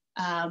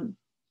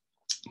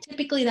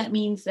 Typically, that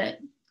means that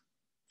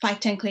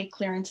 510K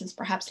clearance is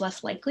perhaps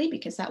less likely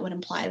because that would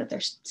imply that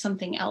there's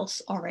something else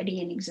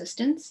already in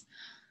existence.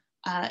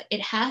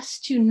 It has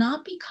to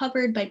not be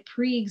covered by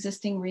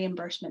pre-existing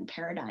reimbursement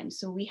paradigms.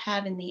 So we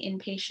have in the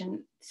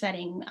inpatient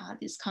setting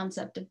this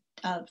concept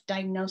of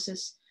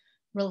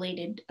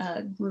diagnosis-related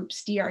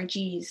groups,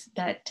 DRGs,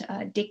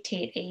 that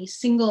dictate a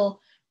single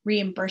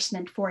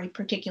reimbursement for a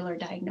particular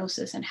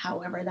diagnosis, and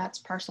however that's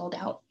parceled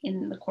out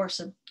in the course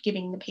of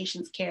giving the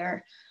patient's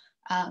care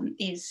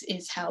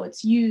is how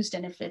it's used.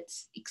 And if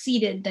it's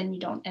exceeded, then you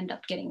don't end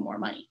up getting more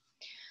money.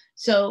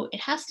 So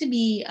it has to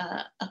be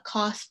a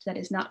cost that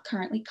is not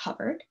currently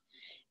covered,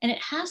 and it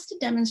has to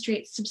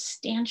demonstrate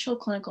substantial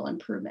clinical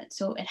improvement.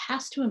 So it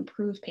has to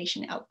improve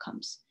patient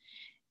outcomes.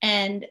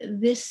 And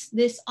this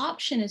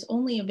option is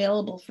only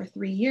available for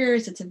 3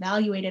 years. It's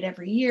evaluated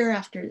every year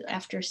after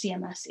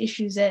CMS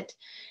issues it.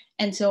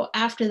 And so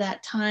after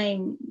that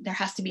time, there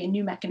has to be a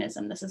new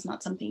mechanism. This is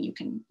not something you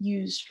can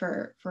use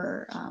for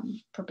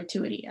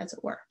perpetuity, as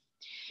it were.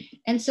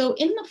 And so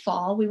in the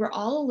fall, we were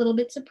all a little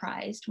bit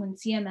surprised when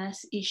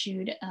CMS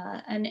issued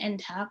an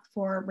NTAP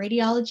for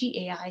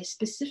radiology AI,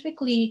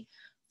 specifically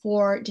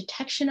for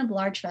detection of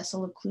large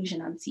vessel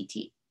occlusion on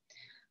CT.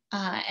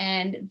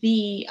 And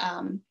the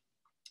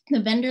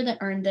vendor that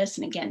earned this,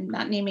 and again,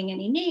 not naming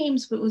any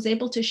names, but was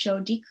able to show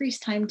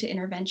decreased time to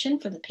intervention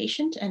for the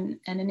patient and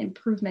an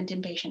improvement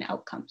in patient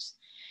outcomes.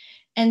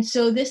 And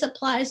so this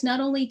applies not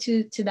only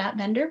to that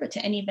vendor, but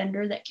to any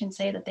vendor that can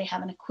say that they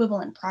have an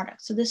equivalent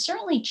product. So this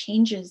certainly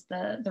changes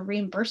the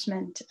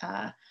reimbursement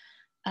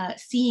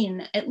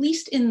scene, at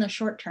least in the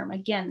short term.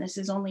 Again, this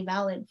is only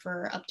valid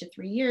for up to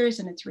 3 years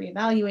and it's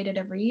reevaluated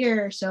every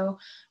year. So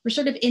we're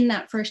sort of in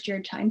that first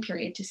year time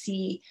period to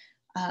see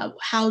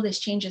how this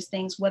changes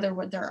things, whether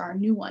there are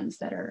new ones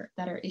that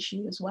are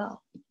issued as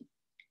well.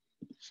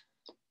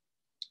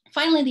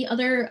 Finally, the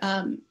other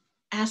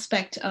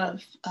aspect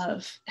of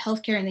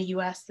healthcare in the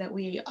US that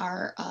we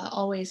are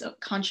always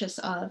conscious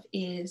of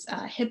is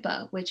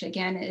HIPAA, which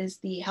again is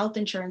the Health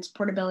Insurance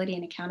Portability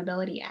and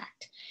Accountability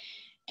Act.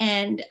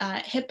 And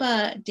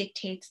HIPAA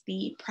dictates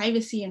the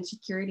privacy and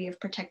security of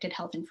protected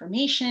health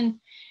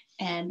information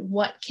and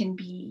what can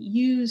be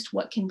used,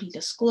 what can be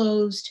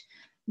disclosed.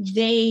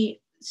 They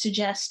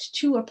suggest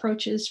 2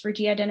 approaches for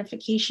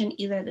de-identification,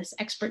 either this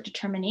expert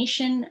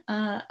determination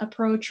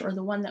approach or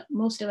the one that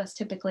most of us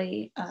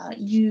typically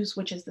use,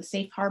 which is the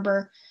safe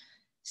harbor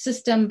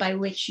system, by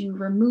which you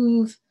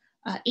remove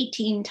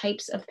 18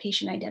 types of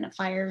patient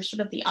identifiers,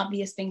 sort of the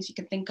obvious things you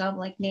can think of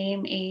like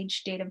name,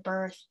 age, date of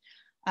birth,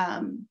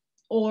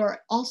 or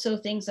also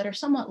things that are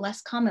somewhat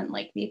less common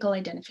like vehicle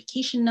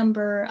identification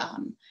number,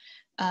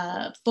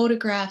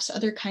 photographs,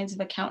 other kinds of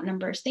account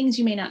numbers, things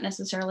you may not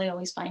necessarily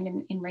always find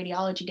in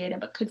radiology data,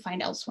 but could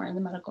find elsewhere in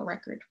the medical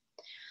record.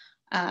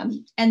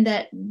 And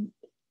that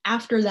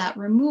after that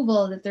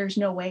removal, that there's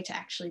no way to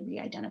actually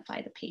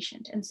re-identify the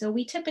patient. And so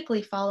we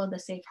typically follow the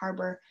safe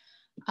harbor.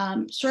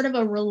 Sort of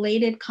a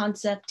related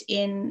concept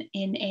in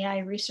AI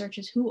research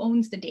is who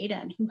owns the data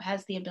and who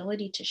has the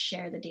ability to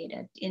share the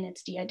data in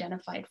its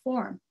de-identified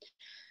form.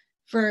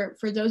 For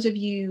those of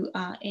you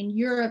in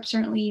Europe,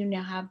 certainly you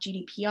now have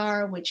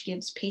GDPR, which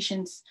gives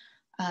patients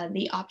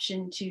the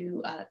option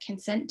to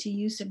consent to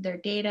use of their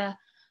data.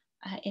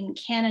 In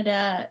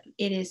Canada,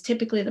 it is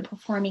typically the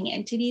performing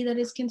entity that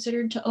is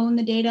considered to own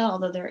the data,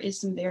 although there is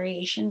some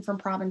variation from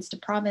province to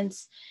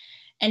province.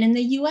 And in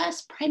the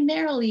US,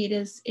 primarily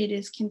it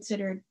is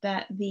considered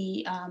that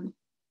the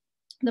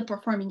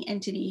performing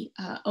entity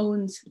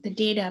owns the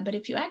data. But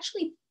if you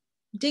actually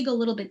dig a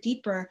little bit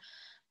deeper,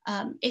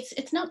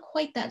 it's not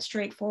quite that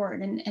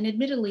straightforward. And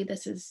admittedly,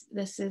 this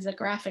is a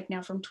graphic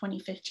now from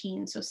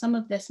 2015. So some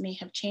of this may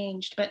have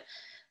changed, but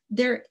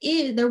there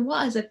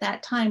was at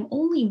that time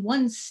only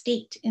one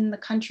state in the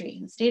country,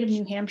 the state of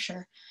New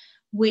Hampshire,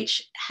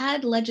 which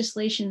had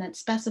legislation that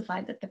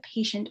specified that the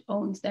patient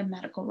owns their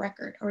medical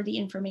record or the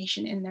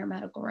information in their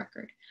medical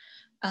record.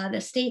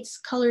 The states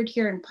colored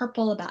here in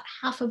purple, about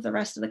half of the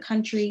rest of the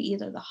country,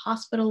 either the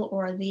hospital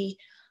or the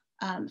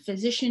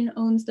physician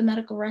owns the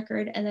medical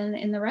record. And then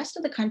in the rest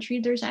of the country,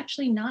 there's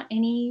actually not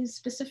any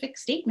specific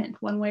statement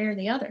one way or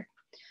the other.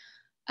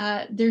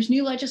 There's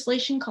new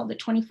legislation called the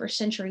 21st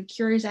Century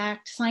Cures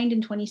Act, signed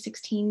in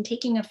 2016,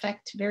 taking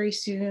effect very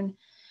soon,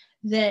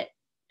 that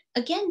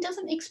again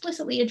doesn't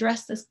explicitly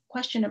address this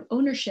question of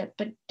ownership,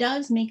 but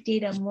does make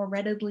data more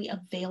readily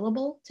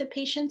available to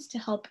patients to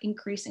help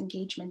increase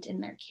engagement in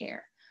their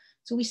care.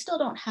 So we still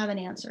don't have an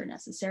answer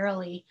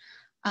necessarily.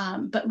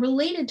 But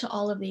related to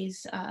all of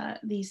these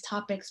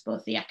topics,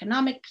 both the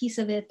economic piece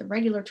of it, the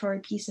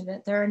regulatory piece of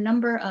it, there are a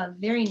number of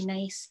very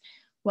nice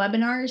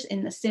webinars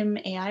in the SIM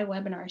AI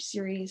webinar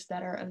series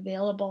that are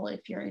available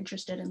if you're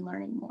interested in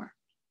learning more.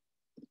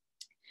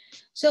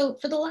 So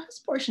for the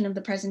last portion of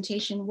the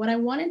presentation, what I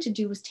wanted to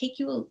do was take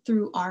you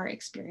through our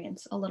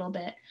experience a little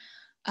bit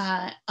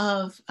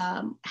of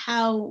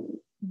how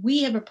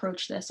we have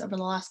approached this over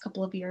the last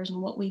couple of years and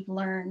what we've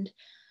learned.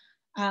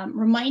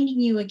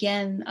 Reminding you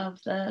again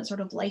of the sort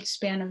of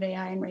lifespan of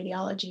AI in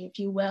radiology, if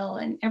you will,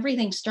 and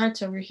everything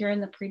starts over here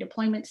in the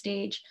pre-deployment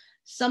stage.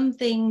 Some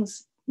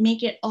things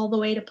make it all the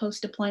way to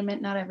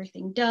post-deployment, not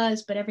everything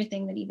does, but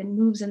everything that even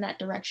moves in that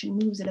direction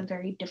moves at a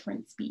very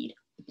different speed.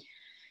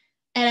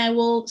 And I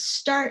will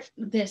start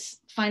this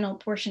final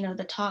portion of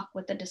the talk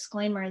with the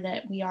disclaimer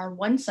that we are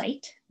one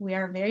site. We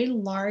are a very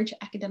large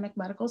academic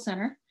medical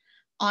center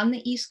on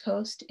the East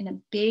Coast in a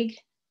big,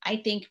 I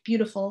think,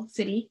 beautiful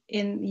city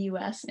in the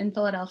US, in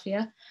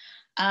Philadelphia.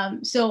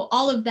 So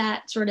all of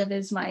that sort of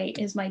is my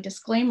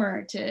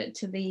disclaimer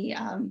to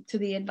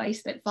the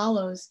advice that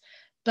follows.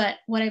 But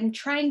what I'm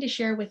trying to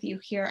share with you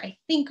here, I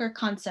think, are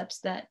concepts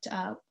that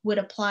would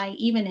apply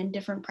even in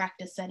different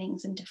practice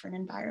settings and different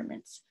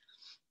environments.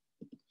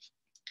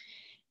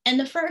 And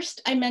the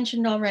first I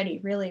mentioned already,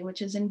 really,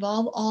 which is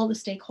involve all the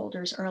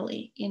stakeholders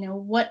early. You know,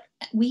 what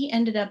we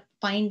ended up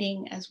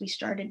finding as we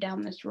started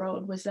down this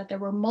road was that there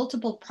were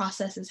multiple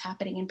processes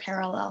happening in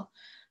parallel.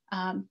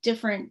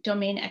 Different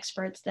domain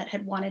experts that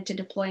had wanted to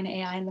deploy an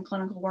AI in the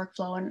clinical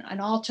workflow, and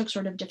all took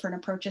sort of different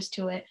approaches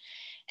to it.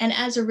 And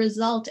as a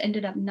result,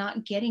 ended up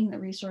not getting the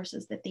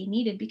resources that they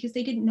needed because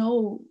they didn't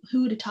know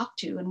who to talk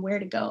to and where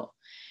to go.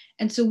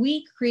 And so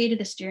we created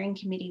a steering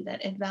committee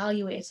that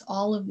evaluates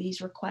all of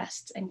these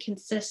requests and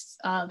consists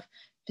of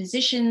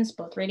physicians,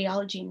 both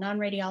radiology and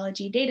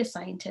non-radiology, data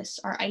scientists,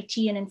 our IT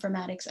and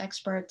informatics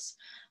experts,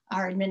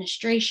 our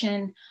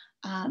administration,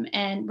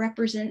 and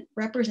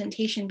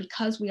representation,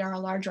 because we are a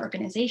large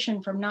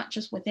organization, from not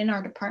just within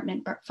our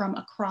department, but from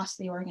across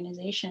the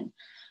organization.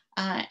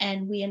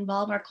 And we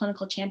involve our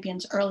clinical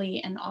champions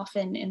early and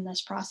often in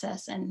this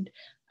process. And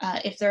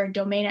if there are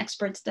domain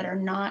experts that are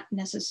not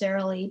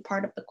necessarily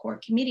part of the core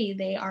committee,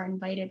 they are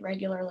invited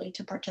regularly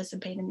to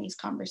participate in these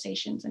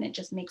conversations. And it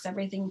just makes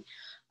everything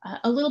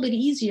a little bit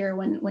easier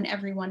when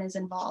everyone is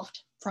involved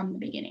from the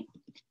beginning.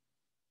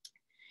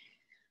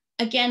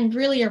 Again,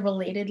 really a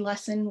related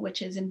lesson,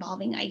 which is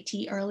involving IT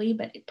early,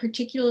 but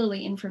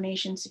particularly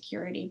information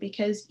security,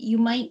 because you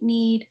might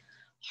need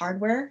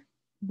hardware,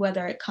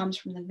 whether it comes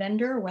from the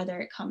vendor, whether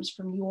it comes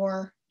from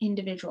your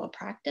individual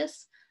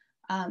practice.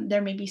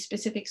 There may be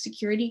specific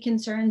security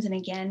concerns. And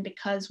again,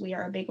 because we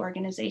are a big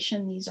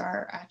organization, these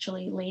are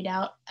actually laid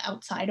out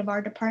outside of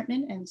our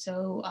department. And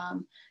so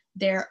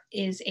there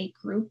is a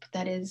group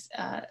that is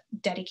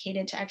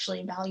dedicated to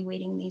actually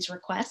evaluating these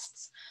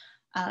requests.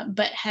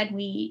 But had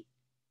we,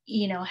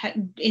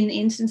 in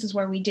instances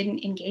where we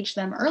didn't engage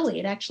them early,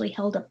 it actually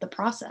held up the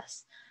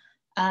process.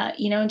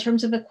 In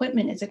terms of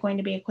equipment, is it going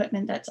to be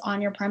equipment that's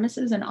on your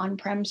premises, an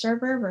on-prem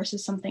server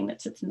versus something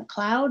that sits in the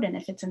cloud? And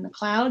if it's in the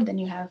cloud, then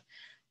you have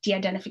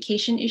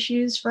de-identification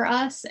issues for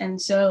us.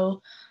 And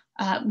so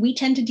we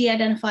tend to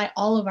de-identify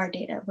all of our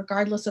data,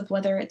 regardless of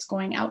whether it's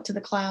going out to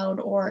the cloud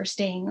or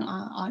staying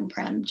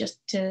on-prem,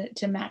 just to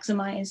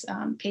maximize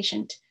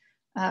patient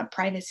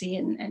privacy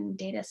and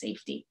data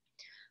safety.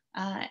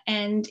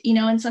 And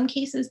in some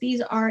cases,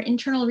 these are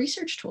internal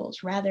research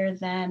tools rather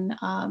than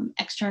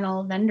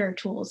external vendor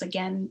tools.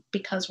 Again,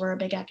 because we're a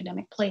big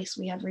academic place,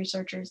 we have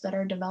researchers that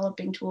are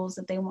developing tools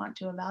that they want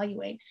to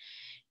evaluate.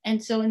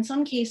 And so in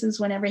some cases,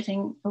 when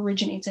everything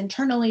originates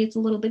internally, it's a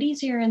little bit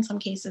easier, in some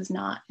cases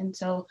not. And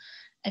so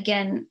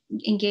again,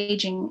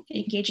 engaging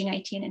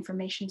IT and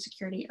information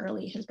security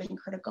early has been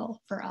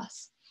critical for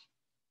us.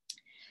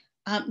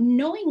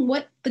 Knowing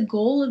what the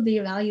goal of the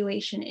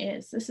evaluation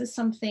is, this is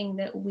something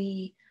that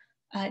we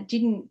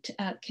didn't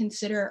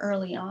consider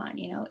early on.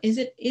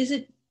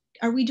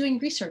 Are we doing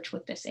research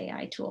with this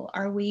AI tool?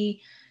 Are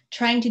we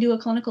trying to do a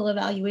clinical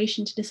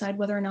evaluation to decide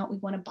whether or not we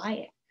want to buy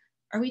it?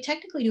 Are we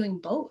technically doing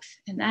both?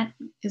 And that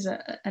is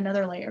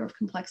another layer of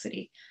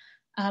complexity.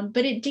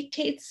 But it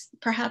dictates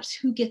perhaps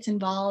who gets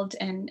involved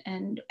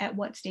and at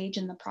what stage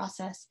in the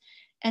process.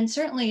 And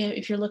certainly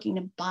if you're looking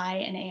to buy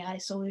an AI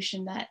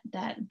solution,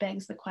 that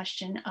begs the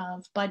question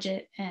of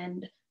budget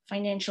and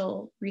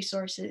financial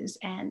resources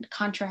and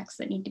contracts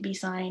that need to be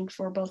signed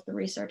for both the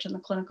research and the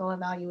clinical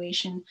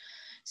evaluation.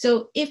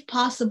 So if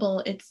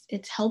possible,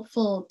 it's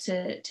helpful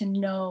to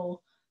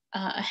know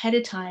ahead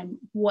of time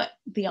what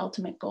the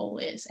ultimate goal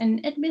is.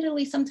 And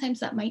admittedly, sometimes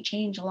that might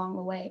change along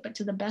the way, but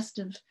to the best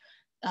of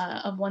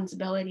one's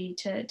ability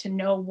to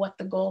know what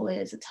the goal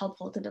is, it's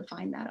helpful to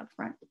define that up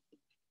front.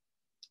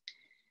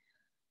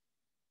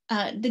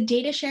 The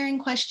data sharing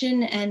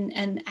question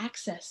and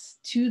access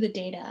to the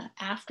data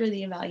after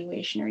the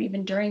evaluation or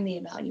even during the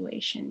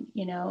evaluation,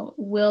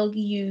 will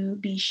you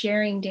be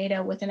sharing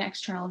data with an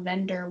external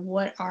vendor?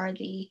 What are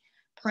the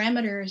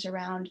parameters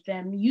around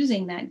them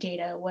using that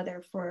data,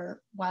 whether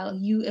while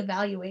you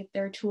evaluate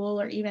their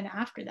tool or even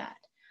after that?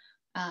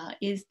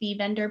 Is the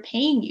vendor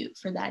paying you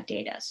for that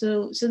data?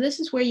 So this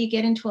is where you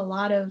get into a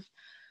lot of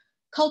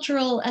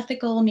cultural,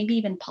 ethical, maybe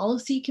even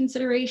policy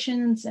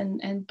considerations,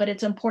 but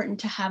it's important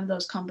to have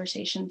those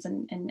conversations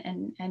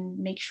and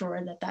make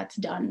sure that that's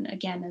done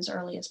again as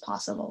early as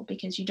possible,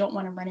 because you don't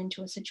want to run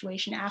into a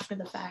situation after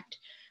the fact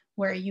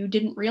where you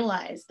didn't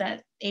realize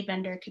that a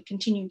vendor could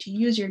continue to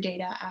use your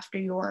data after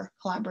your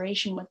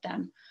collaboration with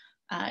them.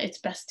 It's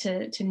best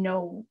to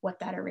know what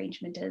that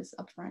arrangement is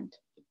upfront.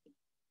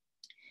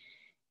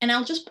 And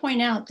I'll just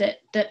point out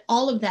that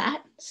all of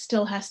that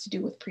still has to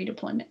do with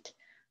pre-deployment.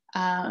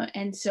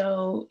 And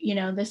so,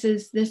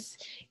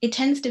 it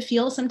tends to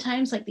feel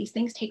sometimes like these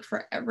things take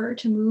forever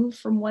to move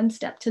from one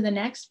step to the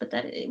next, but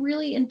that it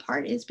really in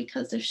part is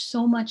because there's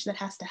so much that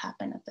has to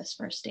happen at this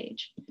first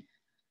stage.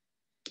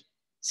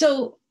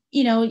 So,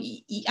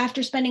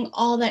 after spending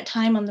all that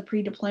time on the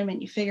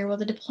pre-deployment, you figure, well,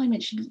 the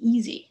deployment should be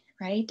easy,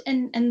 right?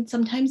 And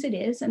sometimes it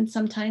is, and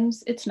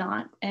sometimes it's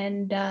not.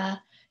 And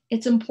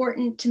it's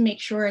important to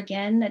make sure,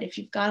 again, that if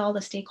you've got all the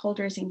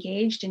stakeholders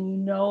engaged and you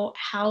know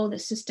how the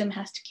system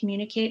has to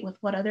communicate with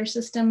what other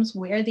systems,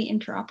 where the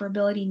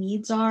interoperability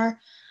needs are,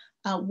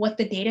 what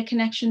the data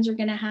connections are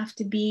going to have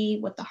to be,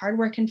 what the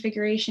hardware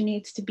configuration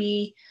needs to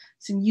be,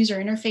 some user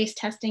interface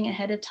testing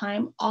ahead of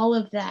time. All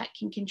of that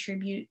can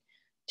contribute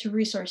to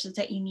resources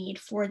that you need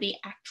for the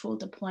actual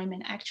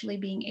deployment, actually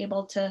being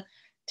able to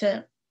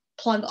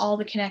plug all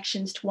the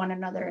connections to one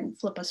another and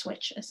flip a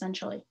switch,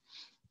 essentially.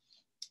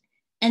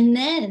 And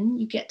then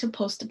you get to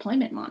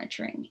post-deployment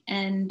monitoring.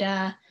 And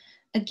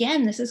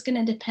again, this is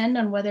going to depend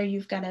on whether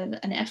you've got an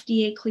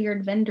FDA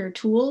cleared vendor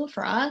tool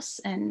for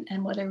us and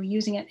whether we're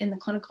using it in the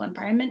clinical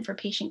environment for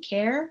patient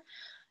care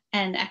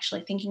and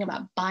actually thinking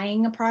about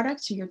buying a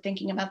product. So you're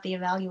thinking about the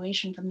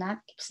evaluation from that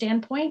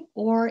standpoint,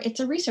 or it's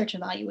a research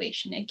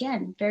evaluation.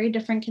 Again, very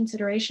different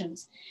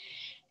considerations.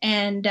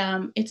 And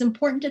it's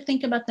important to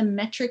think about the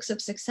metrics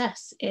of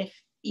success if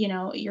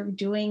you're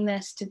doing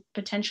this to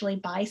potentially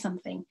buy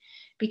something,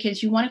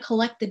 because you want to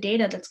collect the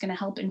data that's going to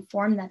help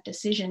inform that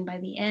decision by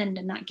the end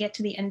and not get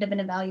to the end of an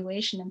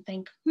evaluation and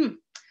think,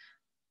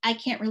 I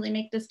can't really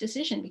make this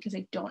decision because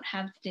I don't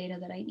have the data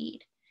that I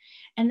need.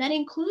 And that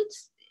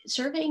includes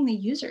surveying the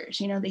users,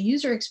 the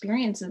user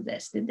experience of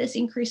this. Did this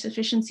increase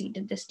efficiency?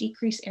 Did this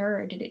decrease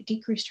error? Did it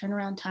decrease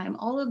turnaround time?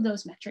 All of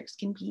those metrics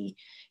can be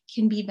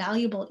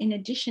valuable in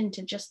addition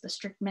to just the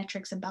strict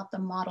metrics about the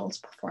model's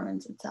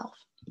performance itself.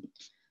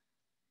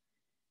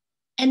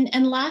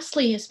 And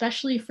lastly,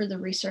 especially for the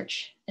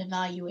research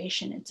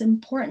evaluation, it's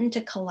important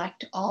to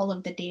collect all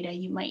of the data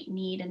you might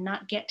need and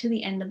not get to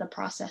the end of the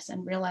process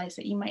and realize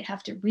that you might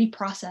have to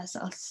reprocess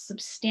a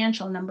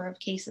substantial number of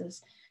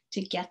cases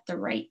to get the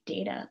right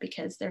data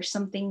because there's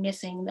something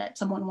missing that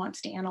someone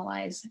wants to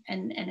analyze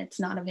and it's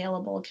not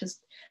available because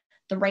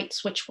the right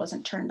switch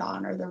wasn't turned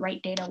on or the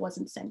right data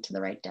wasn't sent to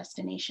the right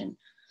destination.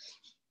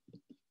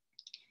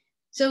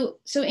 So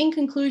in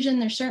conclusion,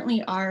 there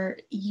certainly are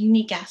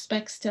unique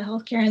aspects to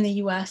healthcare in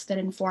the US that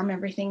inform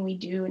everything we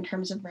do in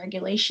terms of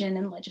regulation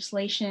and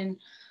legislation.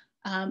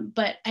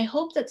 But I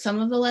hope that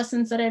some of the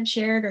lessons that I've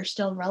shared are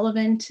still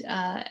relevant.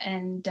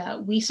 And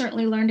we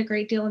certainly learned a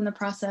great deal in the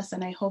process.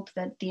 And I hope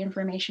that the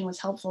information was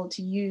helpful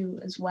to you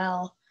as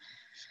well.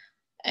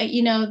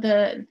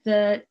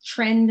 The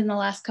trend in the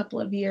last couple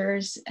of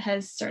years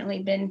has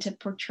certainly been to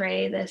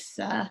portray this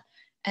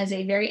as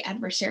a very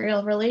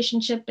adversarial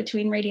relationship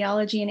between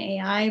radiology and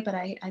AI, but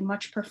I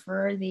much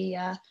prefer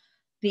the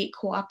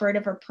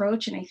cooperative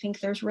approach. And I think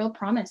there's real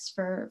promise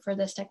for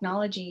this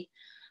technology.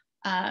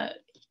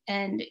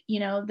 And,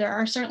 there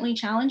are certainly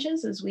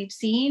challenges as we've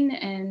seen,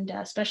 and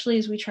especially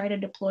as we try to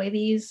deploy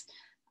these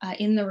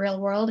in the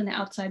real world and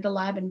outside the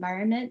lab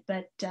environment.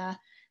 But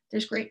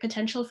there's great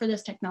potential for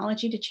this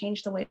technology to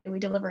change the way we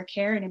deliver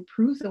care and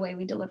improve the way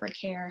we deliver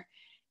care.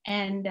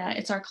 And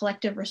it's our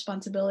collective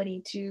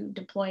responsibility to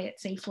deploy it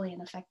safely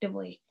and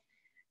effectively.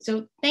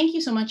 So thank you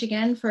so much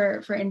again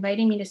for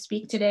inviting me to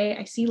speak today.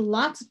 I see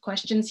lots of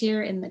questions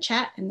here in the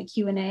chat and the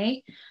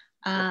Q&A.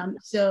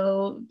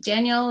 So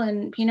Daniel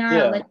and Pinar,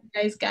 I'll let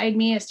you guys guide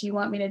me as to you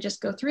want me to just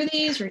go through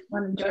these or you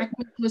want to direct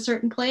me to a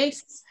certain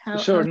place?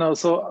 No,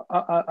 so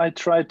I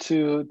tried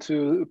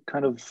to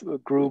kind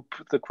of group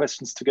the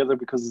questions together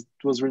because it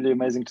was really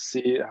amazing to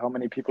see how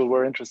many people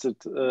were interested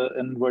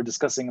and were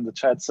discussing in the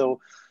chat. So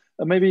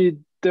maybe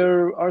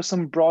there are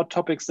some broad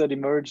topics that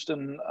emerged,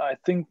 and I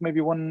think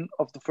maybe one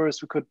of the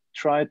first we could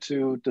try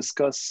to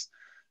discuss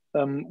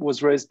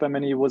was raised by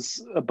many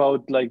was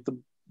about like the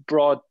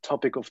broad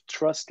topic of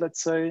trust,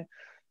 let's say.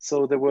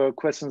 So there were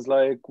questions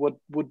like, what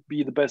would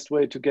be the best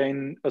way to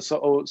gain,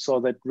 so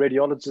that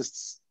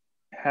radiologists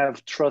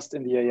have trust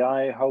in the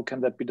AI? How can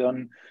that be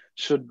done?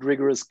 Should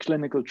rigorous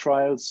clinical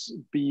trials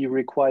be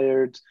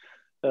required?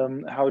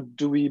 How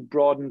do we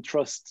broaden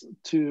trust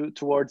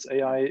towards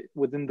AI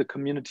within the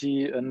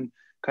community and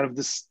kind of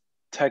this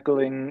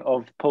tackling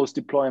of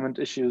post-deployment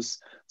issues?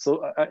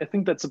 So I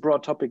think that's a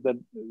broad topic that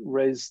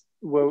was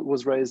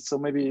raised. So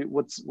maybe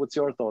what's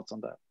your thoughts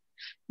on that?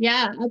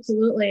 Yeah,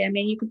 absolutely. I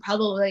mean, you could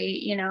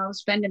probably,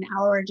 spend an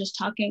hour just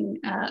talking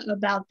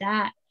about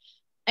that.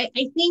 I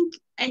think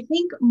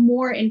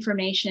more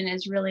information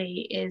is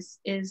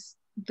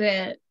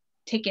the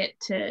ticket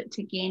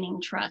to gaining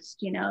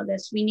trust.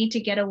 We need to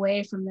get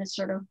away from this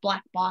sort of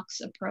black box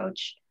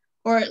approach,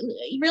 or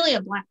really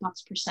a black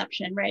box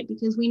perception, right?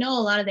 Because we know a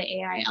lot of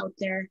the AI out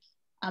there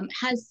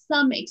has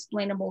some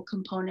explainable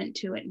component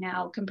to it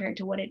now compared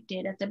to what it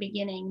did at the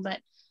beginning.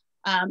 But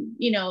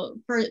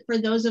for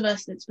those of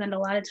us that spend a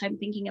lot of time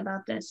thinking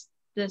about this,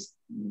 we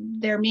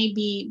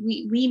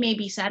may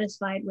be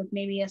satisfied with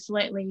maybe a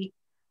slightly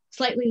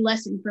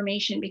less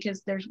information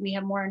because we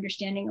have more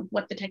understanding of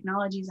what the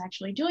technology is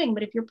actually doing.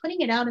 But if you're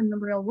putting it out in the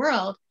real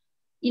world,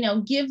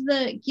 give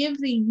the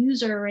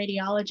user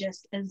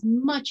radiologist as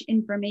much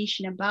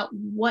information about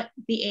what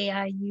the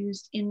AI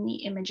used in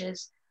the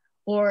images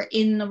or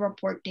in the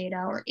report data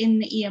or in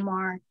the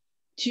EMR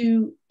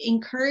to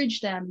encourage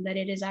them that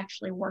it is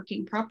actually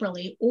working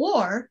properly,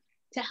 or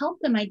to help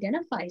them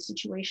identify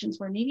situations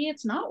where maybe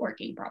it's not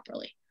working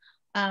properly.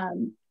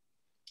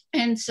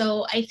 And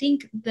so I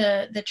think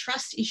the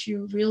trust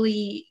issue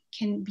really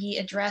can be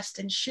addressed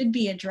and should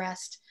be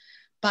addressed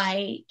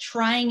by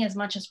trying as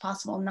much as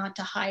possible not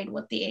to hide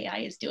what the AI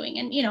is doing.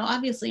 And, you know,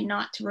 obviously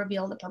not to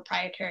reveal the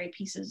proprietary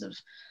pieces of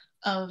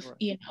right.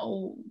 You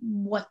know,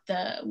 what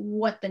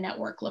the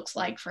network looks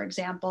like, for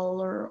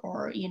example,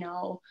 or you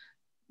know,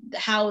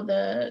 how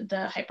the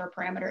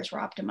hyperparameters were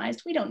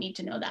optimized. We don't need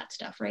to know that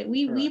stuff, right?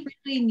 We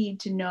really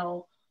need to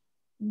know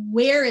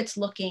where it's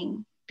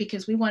looking,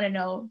 because we want to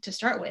know, to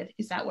start with,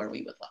 is that where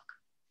we would look?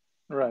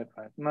 Right.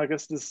 And I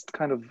guess this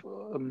kind of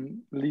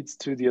leads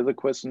to the other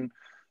question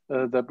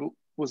that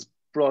was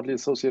broadly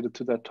associated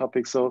to that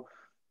topic. So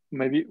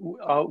maybe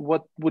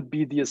what would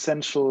be the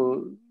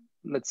essential,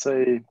 let's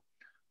say,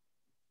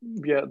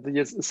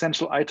 the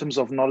essential items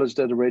of knowledge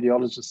that a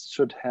radiologist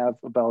should have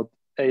about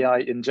AI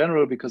in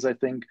general? Because I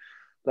think,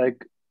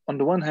 like, on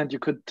the one hand, you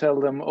could tell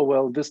them, oh,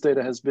 well, this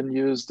data has been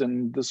used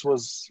and this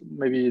was,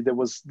 maybe there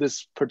was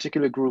this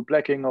particular group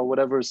lacking or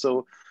whatever.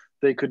 So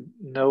they could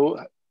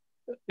know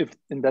if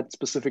in that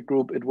specific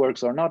group it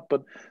works or not.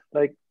 But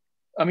like,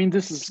 I mean,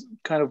 this is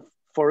kind of,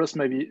 for us,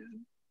 maybe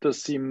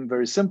does seem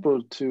very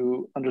simple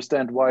to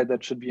understand why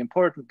that should be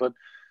important. But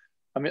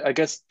I mean, I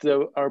guess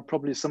there are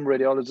probably some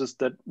radiologists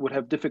that would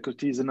have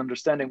difficulties in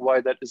understanding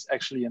why that is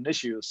actually an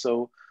issue.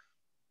 So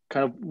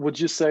kind of, would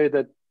you say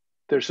that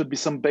there should be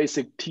some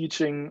basic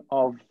teaching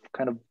of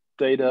kind of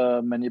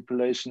data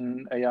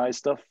manipulation, AI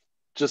stuff,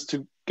 just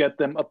to get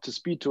them up to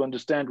speed to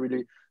understand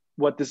really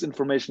what this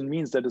information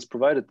means that is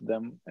provided to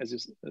them, as you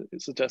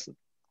suggested?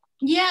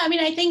 Yeah, I mean,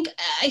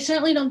 I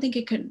certainly don't think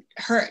it could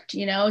hurt,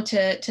 you know,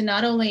 to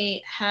not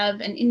only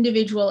have an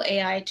individual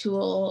AI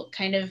tool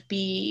kind of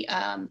be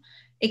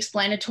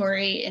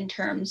explanatory in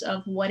terms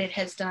of what it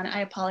has done.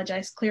 I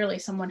apologize. Clearly,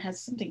 someone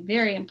has something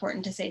very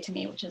important to say to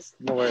me, which is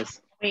no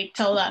worries. Wait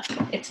till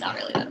it's not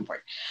really that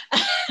important.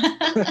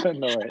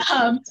 No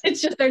worries.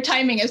 It's just their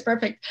timing is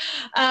perfect.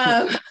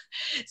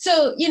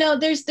 So, you know,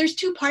 there's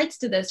two parts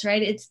to this,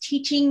 right? It's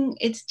teaching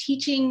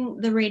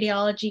the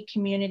radiology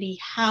community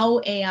how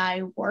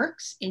AI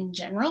works in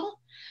general,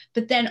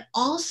 but then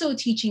also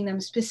teaching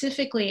them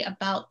specifically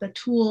about the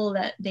tool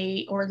that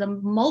or the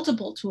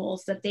multiple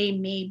tools that they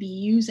may be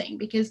using,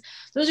 because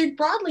those are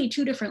broadly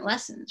two different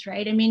lessons,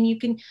 right? I mean, you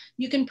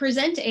can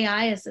present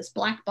AI as this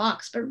black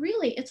box, but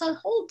really it's a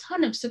whole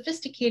ton of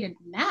sophisticated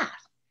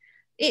math.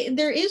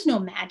 There is no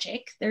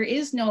magic. There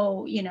is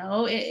no, you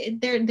know,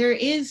 it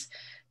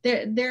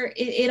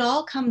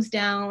all comes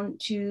down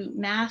to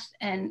math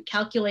and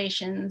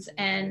calculations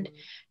and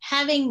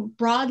having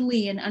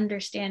broadly an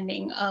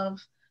understanding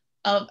of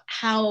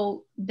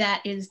how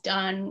that is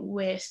done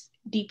with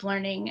deep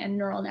learning and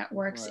neural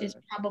networks is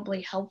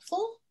probably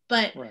helpful.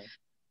 But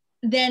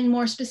then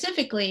more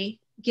specifically,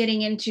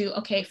 getting into,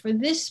 okay, for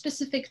this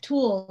specific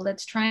tool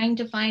that's trying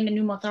to find a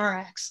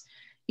pneumothorax,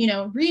 you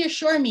know,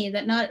 reassure me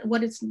that not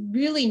what it's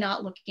really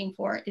not looking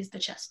for is the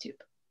chest tube.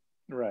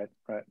 Right.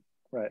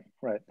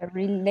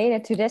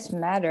 Related to this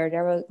matter,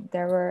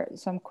 there were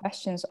some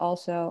questions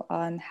also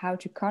on how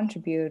to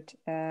contribute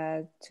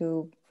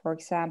to, for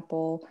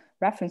example,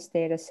 reference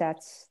data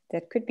sets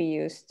that could be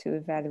used to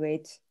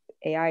evaluate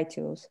AI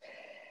tools.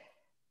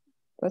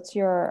 What's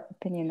your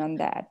opinion on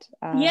that?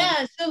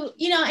 Yeah, so,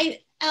 you know,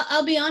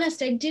 I'll be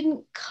honest, I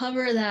didn't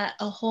cover that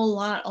a whole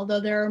lot, although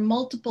there are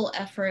multiple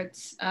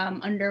efforts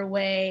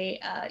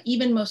underway,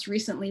 even most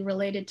recently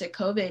related to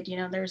COVID. You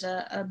know, there's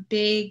a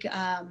big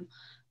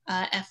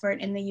effort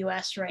in the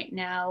US right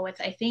now with,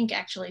 I think,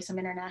 actually some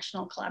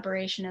international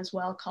collaboration as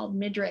well, called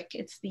MIDRIC.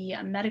 It's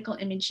the Medical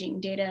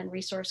Imaging Data and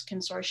Resource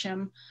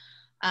Consortium.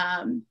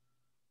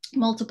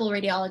 Multiple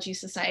radiology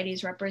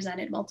societies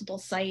represented, multiple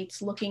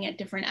sites looking at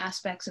different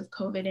aspects of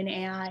COVID and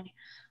AI.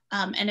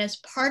 And as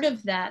part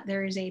of that,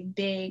 there is a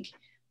big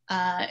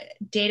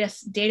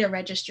data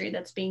registry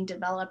that's being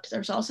developed.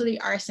 There's also the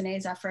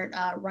RSNA's effort,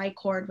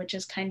 RICORD, which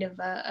is kind of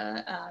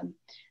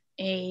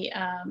a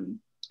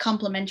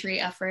complementary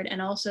effort,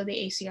 and also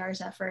the ACR's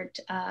effort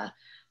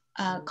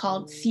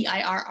called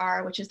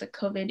CIRR, which is the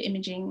COVID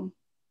Imaging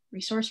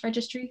Resource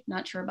Registry.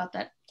 Not sure about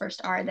that first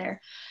R there,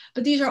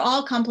 but these are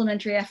all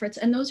complementary efforts,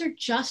 and those are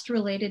just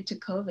related to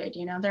COVID.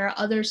 You know, there are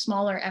other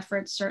smaller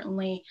efforts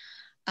certainly,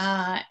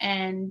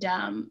 and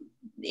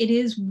it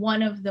is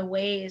one of the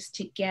ways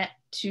to get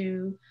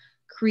to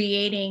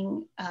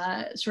creating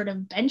sort of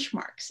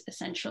benchmarks,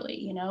 essentially.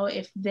 You know,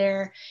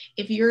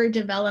 if you're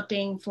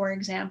developing, for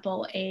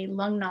example, a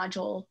lung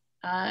nodule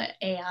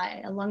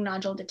AI, a lung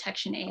nodule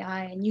detection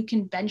AI, and you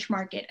can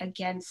benchmark it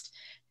against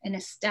an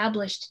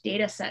established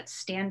data set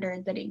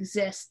standard that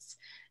exists,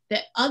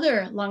 that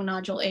other lung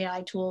nodule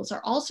AI tools are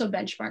also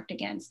benchmarked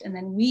against. And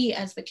then we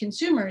as the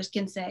consumers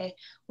can say,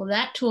 well,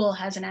 that tool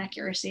has an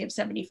accuracy of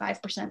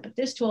 75%, but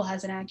this tool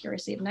has an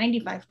accuracy of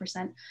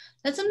 95%.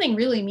 That's something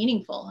really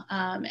meaningful.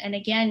 And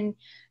again,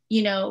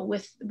 you know,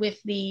 with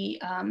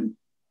the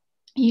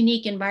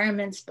unique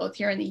environments, both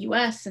here in the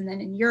US and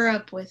then in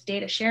Europe with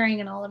data sharing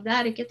and all of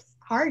that, it gets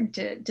hard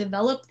to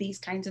develop these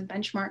kinds of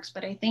benchmarks.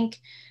 But I think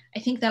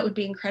that would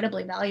be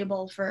incredibly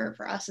valuable for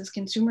us as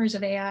consumers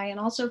of AI, and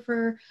also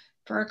for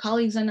our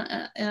colleagues in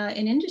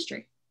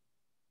industry.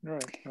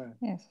 Right.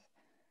 Yes.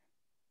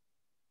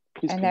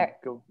 please And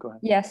go ahead.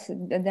 Yes,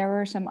 there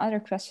were some other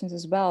questions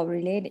as well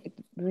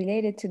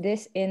related to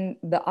this in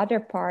the other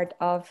part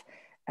of,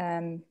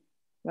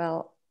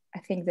 well, I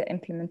think the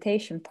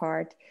implementation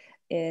part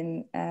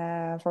in,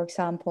 for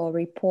example,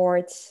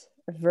 reports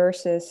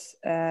versus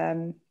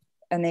an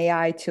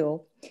AI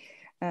tool.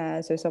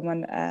 So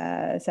someone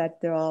said,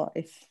 well,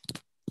 if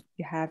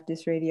you have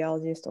this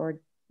radiologist or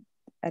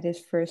at his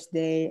first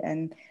day,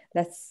 and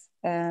let's,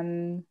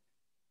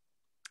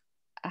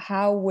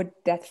 how would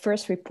that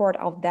first report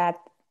of that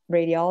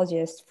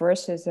radiologist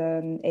versus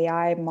an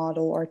AI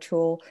model or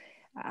tool,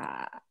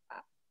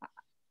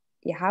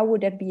 yeah, how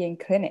would that be in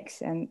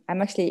clinics? And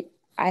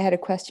I had a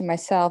question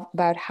myself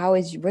about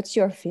what's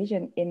your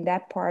vision in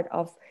that part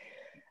of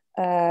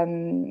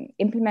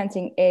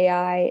implementing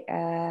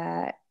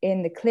AI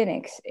in the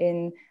clinics,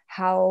 in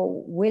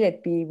how will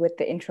it be with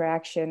the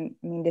interaction?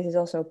 I mean, this is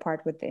also a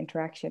part with the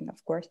interaction,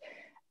 of course.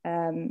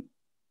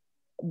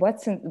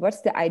 What's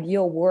the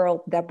ideal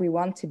world that we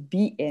want to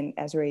be in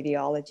as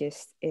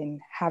radiologists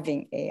in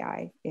having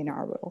AI in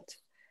our world?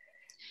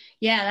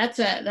 Yeah,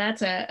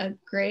 that's a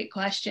great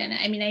question.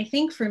 I mean, I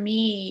think for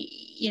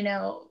me,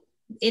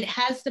 it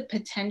has the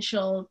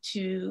potential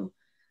to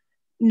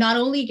not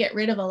only get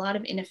rid of a lot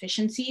of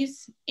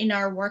inefficiencies in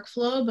our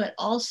workflow, but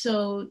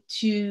also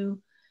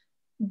to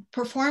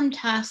perform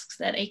tasks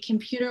that a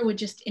computer would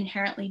just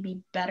inherently be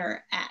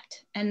better at.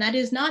 And that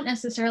is not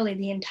necessarily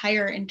the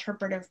entire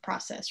interpretive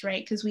process,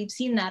 right? Because we've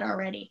seen that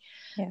already.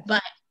 Yes.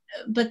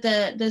 But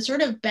the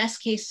sort of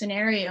best case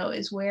scenario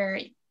is where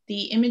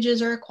the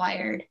images are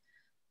acquired.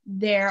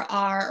 There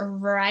are a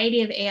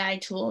variety of AI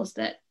tools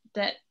that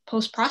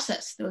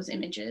post-process those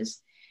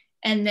images.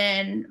 And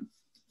then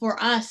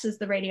for us as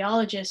the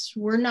radiologists,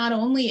 we're not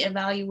only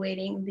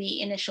evaluating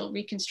the initial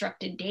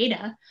reconstructed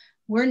data,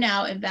 we're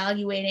now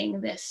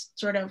evaluating this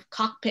sort of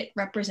cockpit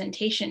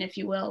representation, if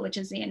you will, which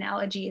is the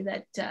analogy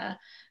that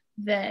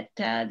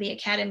the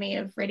Academy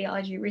of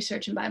Radiology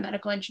Research and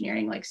Biomedical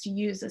Engineering likes to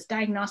use, this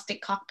diagnostic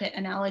cockpit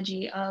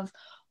analogy of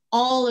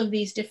all of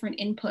these different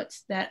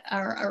inputs that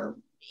are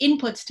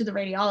inputs to the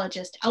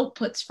radiologist,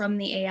 outputs from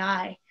the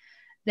AI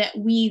that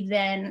we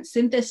then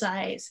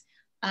synthesize.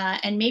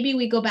 And maybe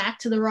we go back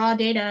to the raw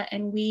data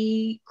and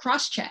we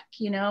cross-check,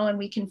 and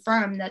we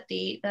confirm that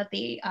the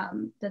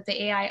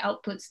AI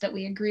outputs, that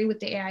we agree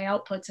with the AI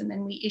outputs, and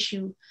then we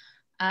issue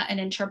an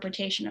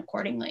interpretation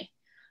accordingly.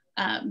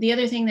 The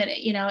other thing that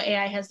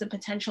AI has the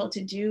potential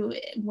to do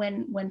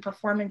when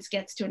performance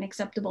gets to an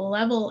acceptable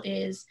level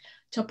is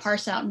to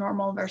parse out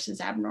normal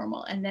versus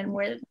abnormal, and then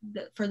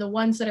for the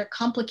ones that are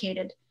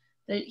complicated,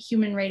 the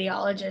human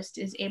radiologist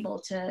is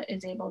able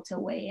to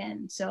weigh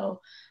in.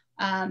 So.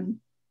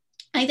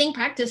 I think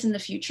practice in the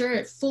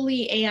future,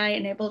 fully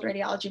AI-enabled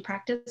radiology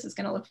practice is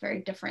going to look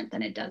very different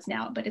than it does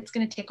now, but it's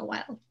going to take a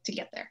while to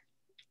get there.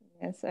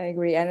 Yes, I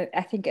agree. And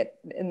I think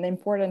an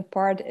important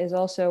part is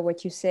also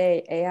what you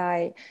say,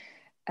 AI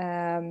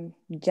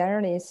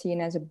generally is seen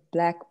as a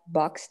black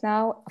box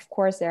now. Of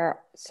course, there are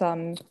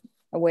some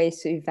ways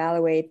to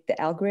evaluate the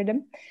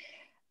algorithm.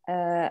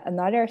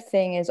 Another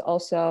thing is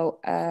also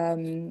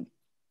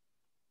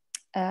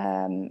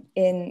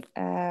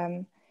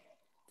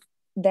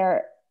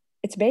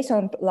it's based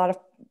on a lot of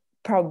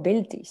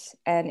probabilities.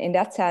 And in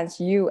that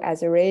sense, you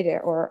as a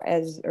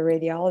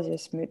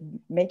radiologist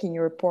making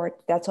your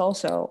report, that's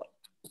also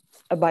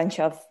a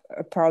bunch of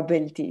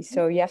probabilities.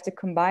 So you have to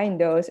combine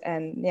those.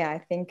 And yeah, I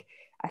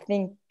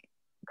think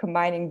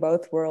combining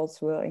both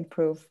worlds will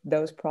improve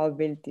those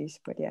probabilities.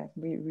 But yeah,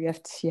 we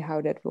have to see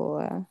how that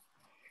will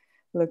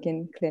look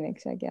in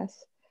clinics, I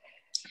guess.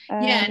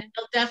 Yeah, and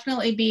it'll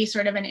definitely be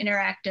sort of an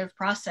interactive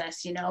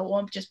process. It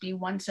won't just be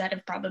one set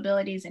of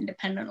probabilities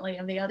independently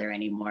of the other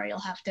anymore. You'll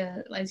have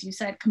to, as you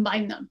said,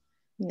 combine them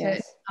to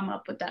come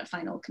up with that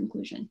final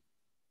conclusion.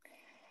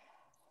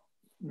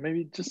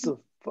 Maybe just a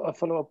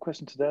follow-up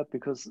question to that,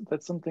 because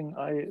that's something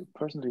I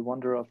personally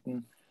wonder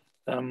often.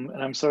 And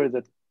I'm sorry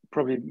that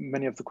probably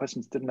many of the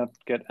questions did not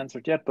get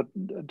answered yet, but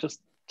just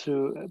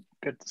to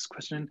get this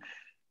question in.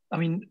 I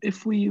mean,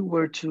 if we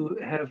were to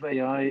have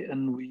AI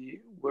and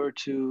we were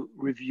to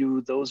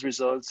review those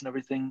results and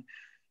everything,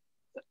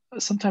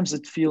 sometimes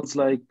it feels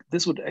like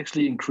this would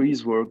actually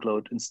increase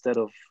workload instead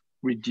of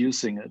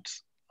reducing it.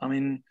 I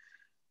mean,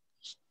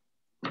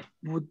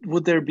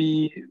 would there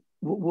be,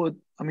 would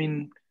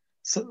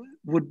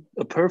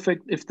a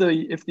perfect, if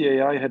the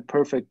AI had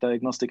perfect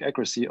diagnostic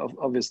accuracy,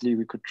 obviously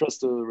we could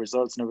trust the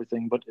results and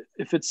everything, but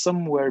if it's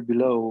somewhere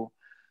below,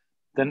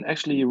 then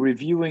actually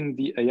reviewing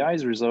the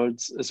AI's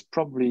results is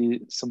probably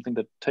something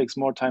that takes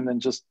more time than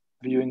just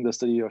viewing the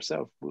study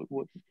yourself.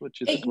 What do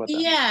you think about that?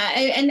 Yeah,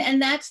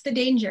 and that's the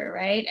danger,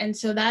 right? And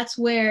so that's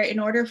where, in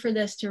order for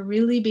this to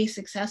really be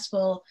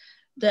successful,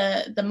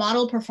 the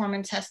model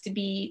performance has to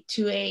be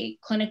to a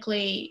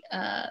clinically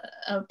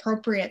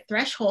appropriate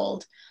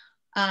threshold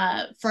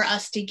for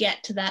us to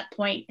get to that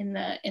point in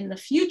the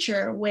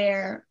future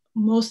where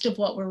most of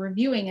what we're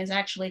reviewing is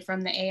actually from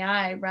the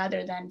AI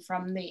rather than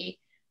from the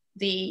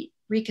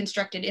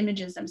reconstructed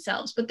images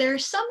themselves. But there are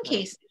some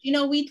cases,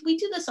 we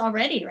do this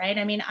already, right?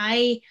 I mean,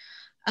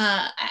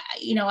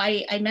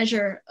 I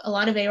measure a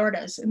lot of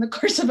aortas in the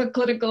course of a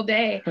clinical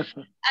day.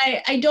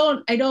 I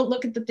don't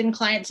look at the thin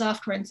client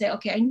software and say,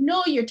 okay, I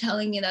know you're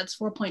telling me that's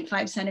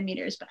 4.5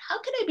 centimeters, but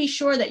how can I be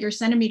sure that your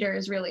centimeter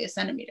is really a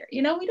centimeter?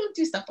 We don't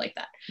do stuff like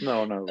that.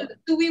 No.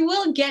 So we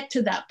will get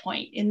to that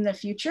point in the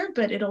future,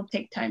 but it'll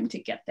take time to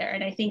get there.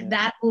 And I think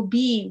that will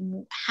be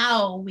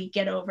how we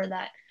get over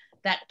that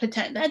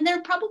potential. And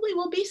there probably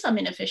will be some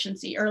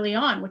inefficiency early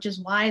on, which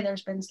is why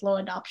there's been slow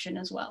adoption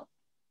as well.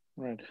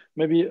 Right.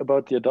 Maybe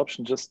about the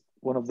adoption, just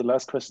one of the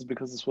last questions,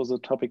 because this was a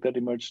topic that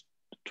emerged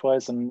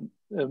twice. And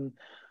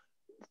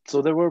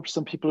so there were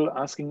some people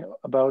asking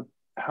about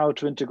how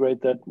to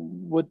integrate that.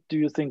 What do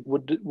you think?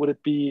 Would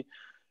it be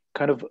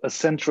kind of a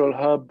central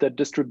hub that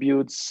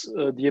distributes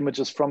the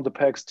images from the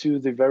PACS to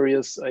the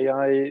various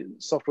AI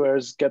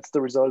softwares, gets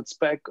the results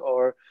back,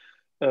 or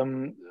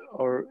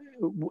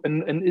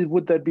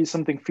would that be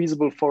something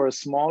feasible for a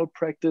small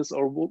practice,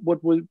 or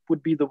what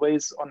would be the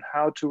ways on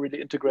how to really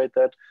integrate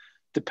that,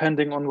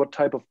 depending on what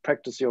type of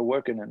practice you're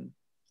working in?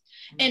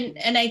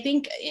 And I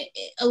think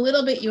a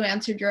little bit you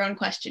answered your own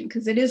question,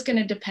 because it is going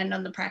to depend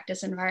on the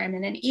practice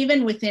environment. And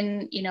even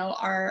within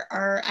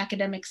our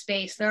academic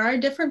space, there are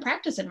different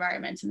practice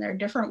environments and there are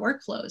different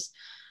workflows.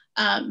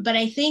 But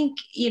I think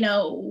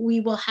we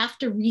will have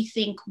to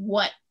rethink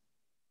what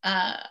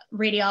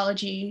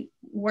radiology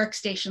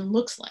workstation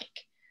looks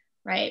like,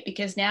 right?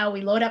 Because now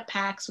we load up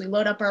PACS, we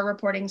load up our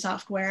reporting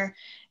software,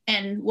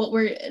 and what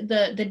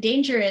the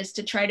danger is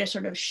to try to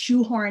sort of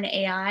shoehorn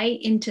AI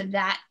into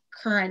that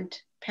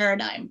current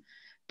paradigm.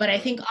 But I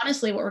think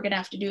honestly, what we're going to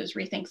have to do is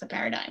rethink the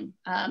paradigm,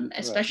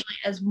 especially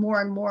as more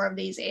and more of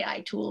these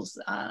AI tools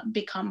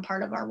become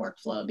part of our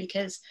workflow,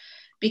 because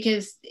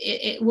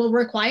it will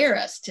require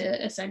us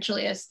to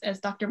essentially, as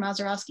Dr.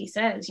 Mazurowski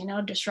says,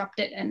 disrupt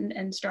it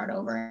and start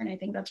over. And I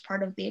think that's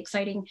part of the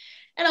exciting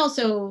and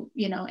also,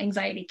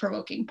 anxiety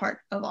provoking part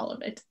of all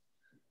of it.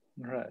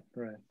 Right.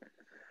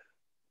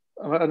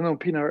 I don't know,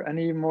 Pinar,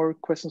 any more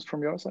questions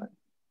from your side?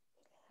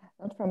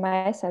 Not from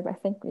my side, but I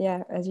think,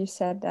 as you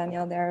said,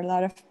 Daniel, there are a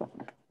lot of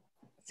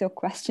still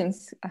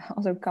questions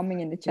also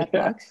coming in the chat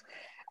box.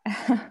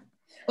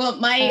 Well,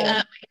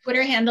 my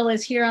Twitter handle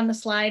is here on the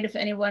slide. If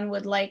anyone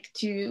would like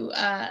to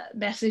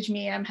message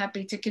me, I'm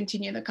happy to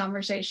continue the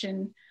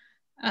conversation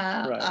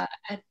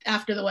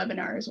after the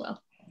webinar as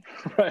well.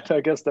 Right,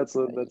 I guess that's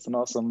an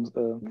awesome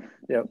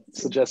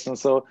suggestion.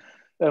 So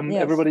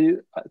everybody,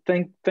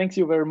 thank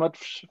you very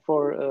much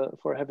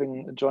for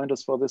having joined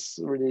us for this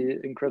really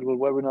incredible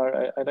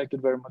webinar. I liked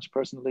it very much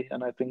personally,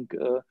 and I think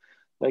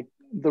like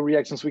the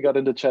reactions we got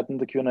in the chat and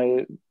the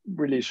Q&A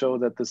really show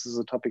that this is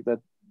a topic that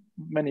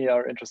many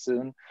are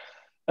interested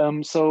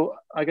in. So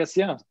I guess,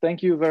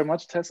 thank you very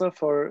much, Tessa,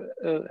 for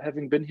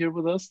having been here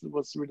with us. It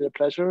was really a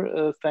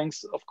pleasure.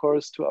 Thanks, of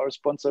course, to our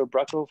sponsor,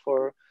 Bracco,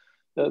 for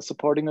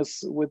supporting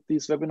us with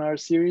these webinar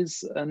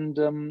series.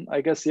 And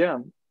I guess,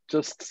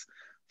 just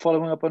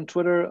following up on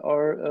Twitter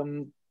or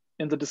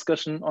in the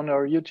discussion on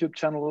our YouTube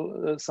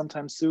channel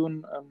sometime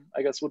soon,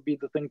 I guess would be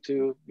the thing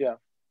to,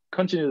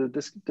 continue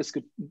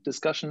the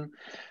discussion.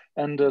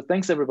 And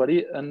thanks,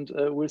 everybody. And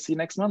we'll see you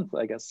next month,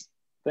 I guess.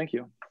 Thank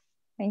you.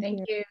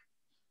 Thank you.